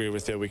yeah, I agree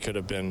with you. We could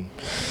have been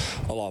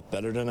a lot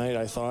better tonight,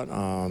 I thought.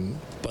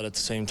 But at the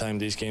same time,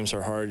 these games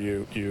are hard.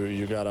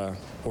 You gotta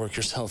work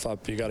yourself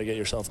up. You gotta get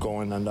yourself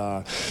going,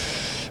 and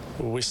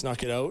we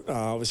snuck it out.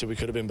 Obviously, we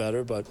could have been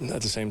better, but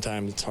at the same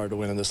time, it's hard to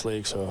win in this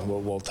league, so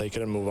we'll take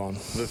it and move on.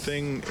 The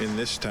thing in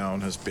this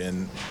town has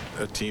been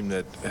a team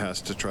that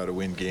has to try to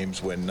win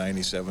games when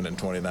 97 and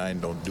 29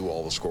 don't do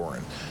all the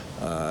scoring.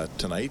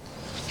 Tonight,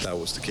 that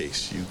was the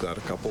case. You got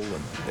a couple,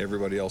 and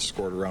everybody else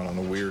scored around on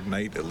a weird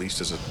night. At least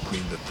does it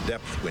mean that the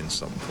depth wins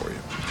something for you?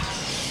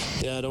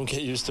 Yeah, don't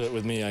get used to it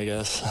with me, I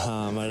guess.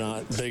 I'm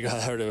not big. I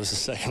heard it was the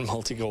second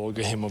multi-goal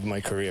game of my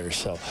career,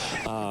 so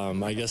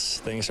I guess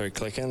things are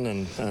clicking,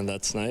 and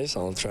that's nice.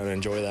 I'll try to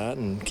enjoy that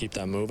and keep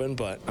that moving,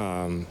 but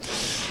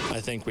I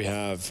think we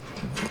have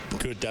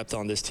good depth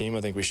on this team.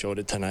 I think we showed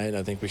it tonight.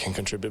 I think we can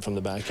contribute from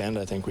the back end.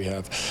 I think we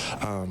have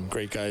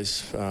great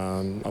guys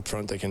up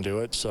front that can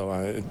do it, so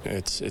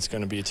it's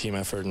going to be a team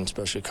effort, and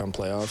especially come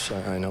playoffs.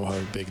 I know how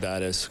big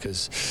that is,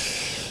 because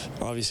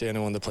obviously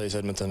anyone that plays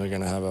Edmonton are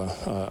going to have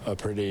a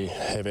pretty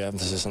heavy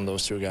emphasis on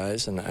those 2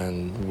 guys,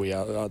 and we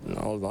all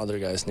the other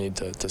guys need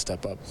to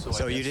step up.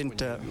 So you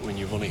didn't when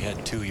you've only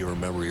had 2, you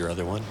remember your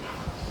other one?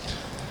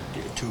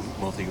 2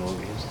 multi-goal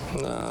games?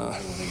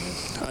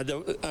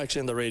 Actually,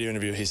 in the radio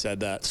interview, he said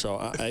that, so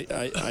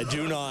I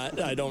do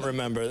not. I don't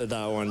remember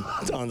that one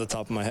on the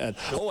top of my head.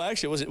 Oh,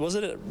 actually, was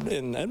it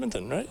in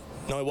Edmonton, right?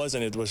 No, it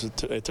wasn't.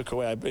 It took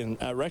away. At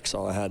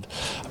Rexall, I had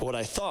what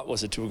I thought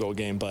was a 2-goal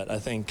game, but I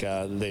think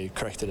they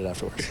corrected it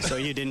afterwards. So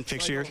you didn't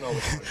picture.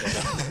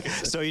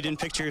 So you didn't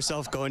picture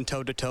yourself going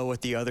toe-to-toe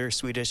with the other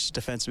Swedish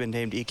defenseman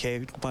named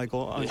EK by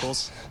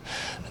goals?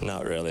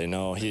 Not really.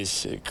 No,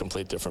 he's a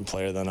complete different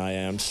player than I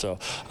am. So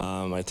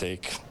I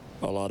take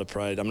a lot of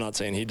pride. I'm not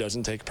saying he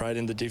doesn't take pride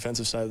in the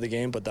defensive side of the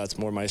game, but that's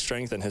more my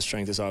strength, and his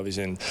strength is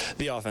obviously in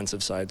the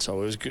offensive side.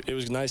 So it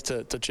was nice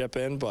to chip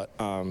in, but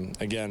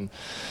again,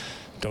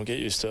 don't get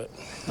used to it.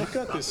 You've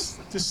got this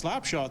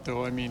slap shot,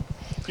 though. I mean,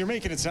 you're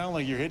making it sound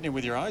like you're hitting it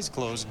with your eyes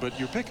closed, but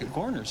you're picking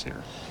corners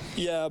here.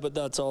 Yeah, but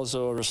that's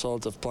also a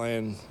result of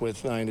playing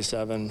with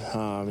 97.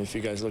 If you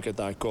guys look at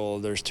that goal,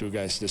 there's 2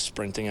 guys just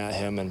sprinting at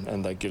him,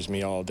 and that gives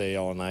me all day,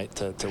 all night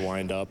to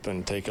wind up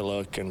and take a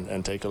look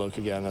and take a look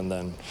again, and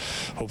then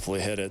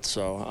hopefully hit it.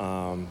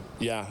 So,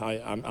 yeah,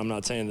 I'm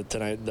not saying that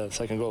tonight the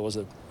second goal was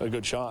a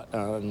good shot.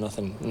 Not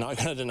going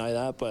to deny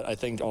that, but I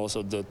think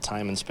also the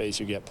time and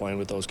space you get playing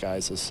with those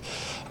guys is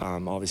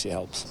obviously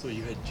helps. So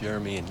you had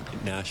Jeremy in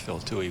Nashville,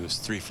 too. He was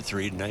 3 for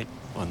 3 tonight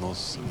on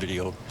those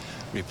video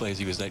replays.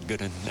 He was that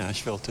good in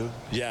Nashville too?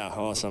 Yeah,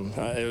 awesome.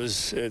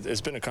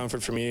 It's been a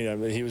comfort for me.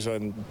 He was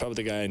probably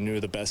the guy I knew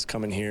the best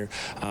coming here,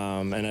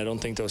 and I don't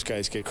think those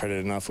guys get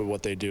credit enough for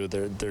what they do.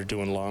 They're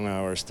doing long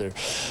hours.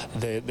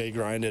 They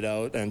grind it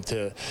out, and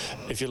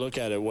if you look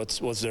at it,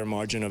 what's their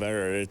margin of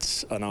error?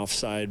 It's an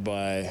offside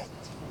by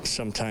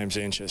sometimes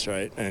inches,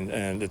 right?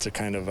 And it's a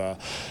kind of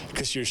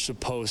because you're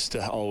supposed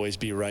to always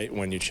be right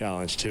when you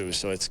challenge too,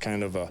 so it's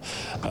kind of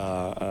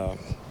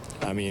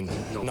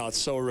not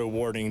so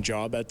rewarding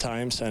job at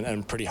times,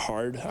 and pretty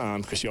hard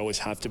because you always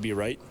have to be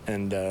right,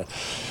 and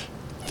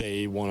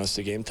they won us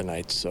the game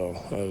tonight, so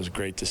it was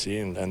great to see,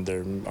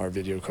 and our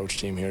video coach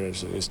team here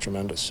is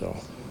tremendous, so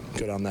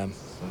good on them.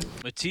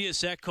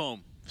 Matthias Ekholm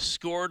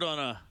scored on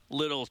a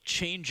little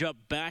change-up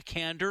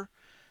backhander,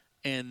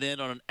 and then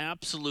on an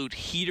absolute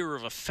heater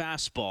of a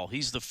fastball.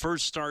 He's the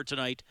first star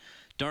tonight.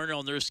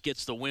 Darnell Nurse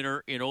gets the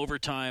winner in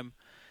overtime.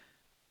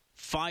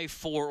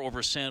 5-4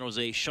 over San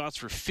Jose.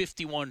 Shots were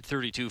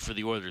 51-32 for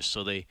the Oilers,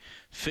 so they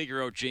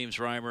figure out James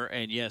Reimer.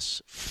 And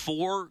yes,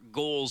 4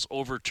 goals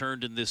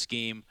overturned in this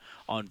game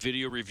on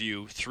video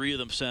review. 3 of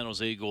them San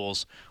Jose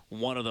goals.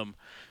 1 of them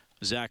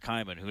Zach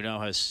Hyman, who now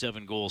has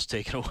 7 goals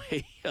taken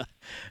away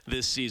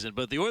this season.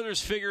 But the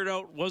Oilers figured it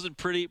out. Wasn't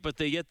pretty, but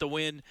they get the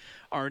win.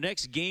 Our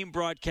next game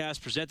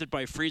broadcast presented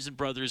by Friesen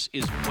Brothers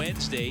is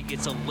Wednesday.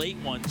 It's a late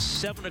one,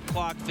 7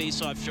 o'clock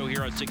face-off show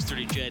here on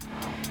 630 CHED.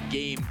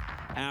 Game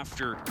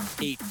after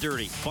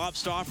 8:30. Bob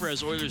Stauffer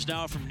has Oilers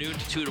Now from noon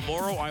to 2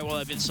 tomorrow. I will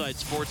have Inside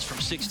Sports from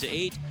 6 to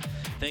 8.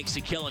 Thanks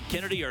to Kellen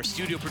Kennedy, our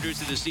studio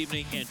producer this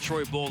evening, and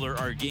Troy Bowler,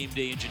 our game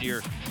day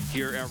engineer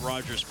here at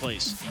Rogers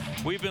Place.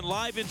 We've been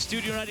live in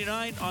Studio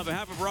 99. On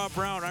behalf of Rob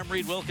Brown, I'm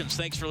Reed Wilkins.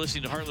 Thanks for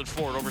listening to Heartland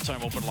Ford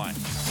Overtime Open Line.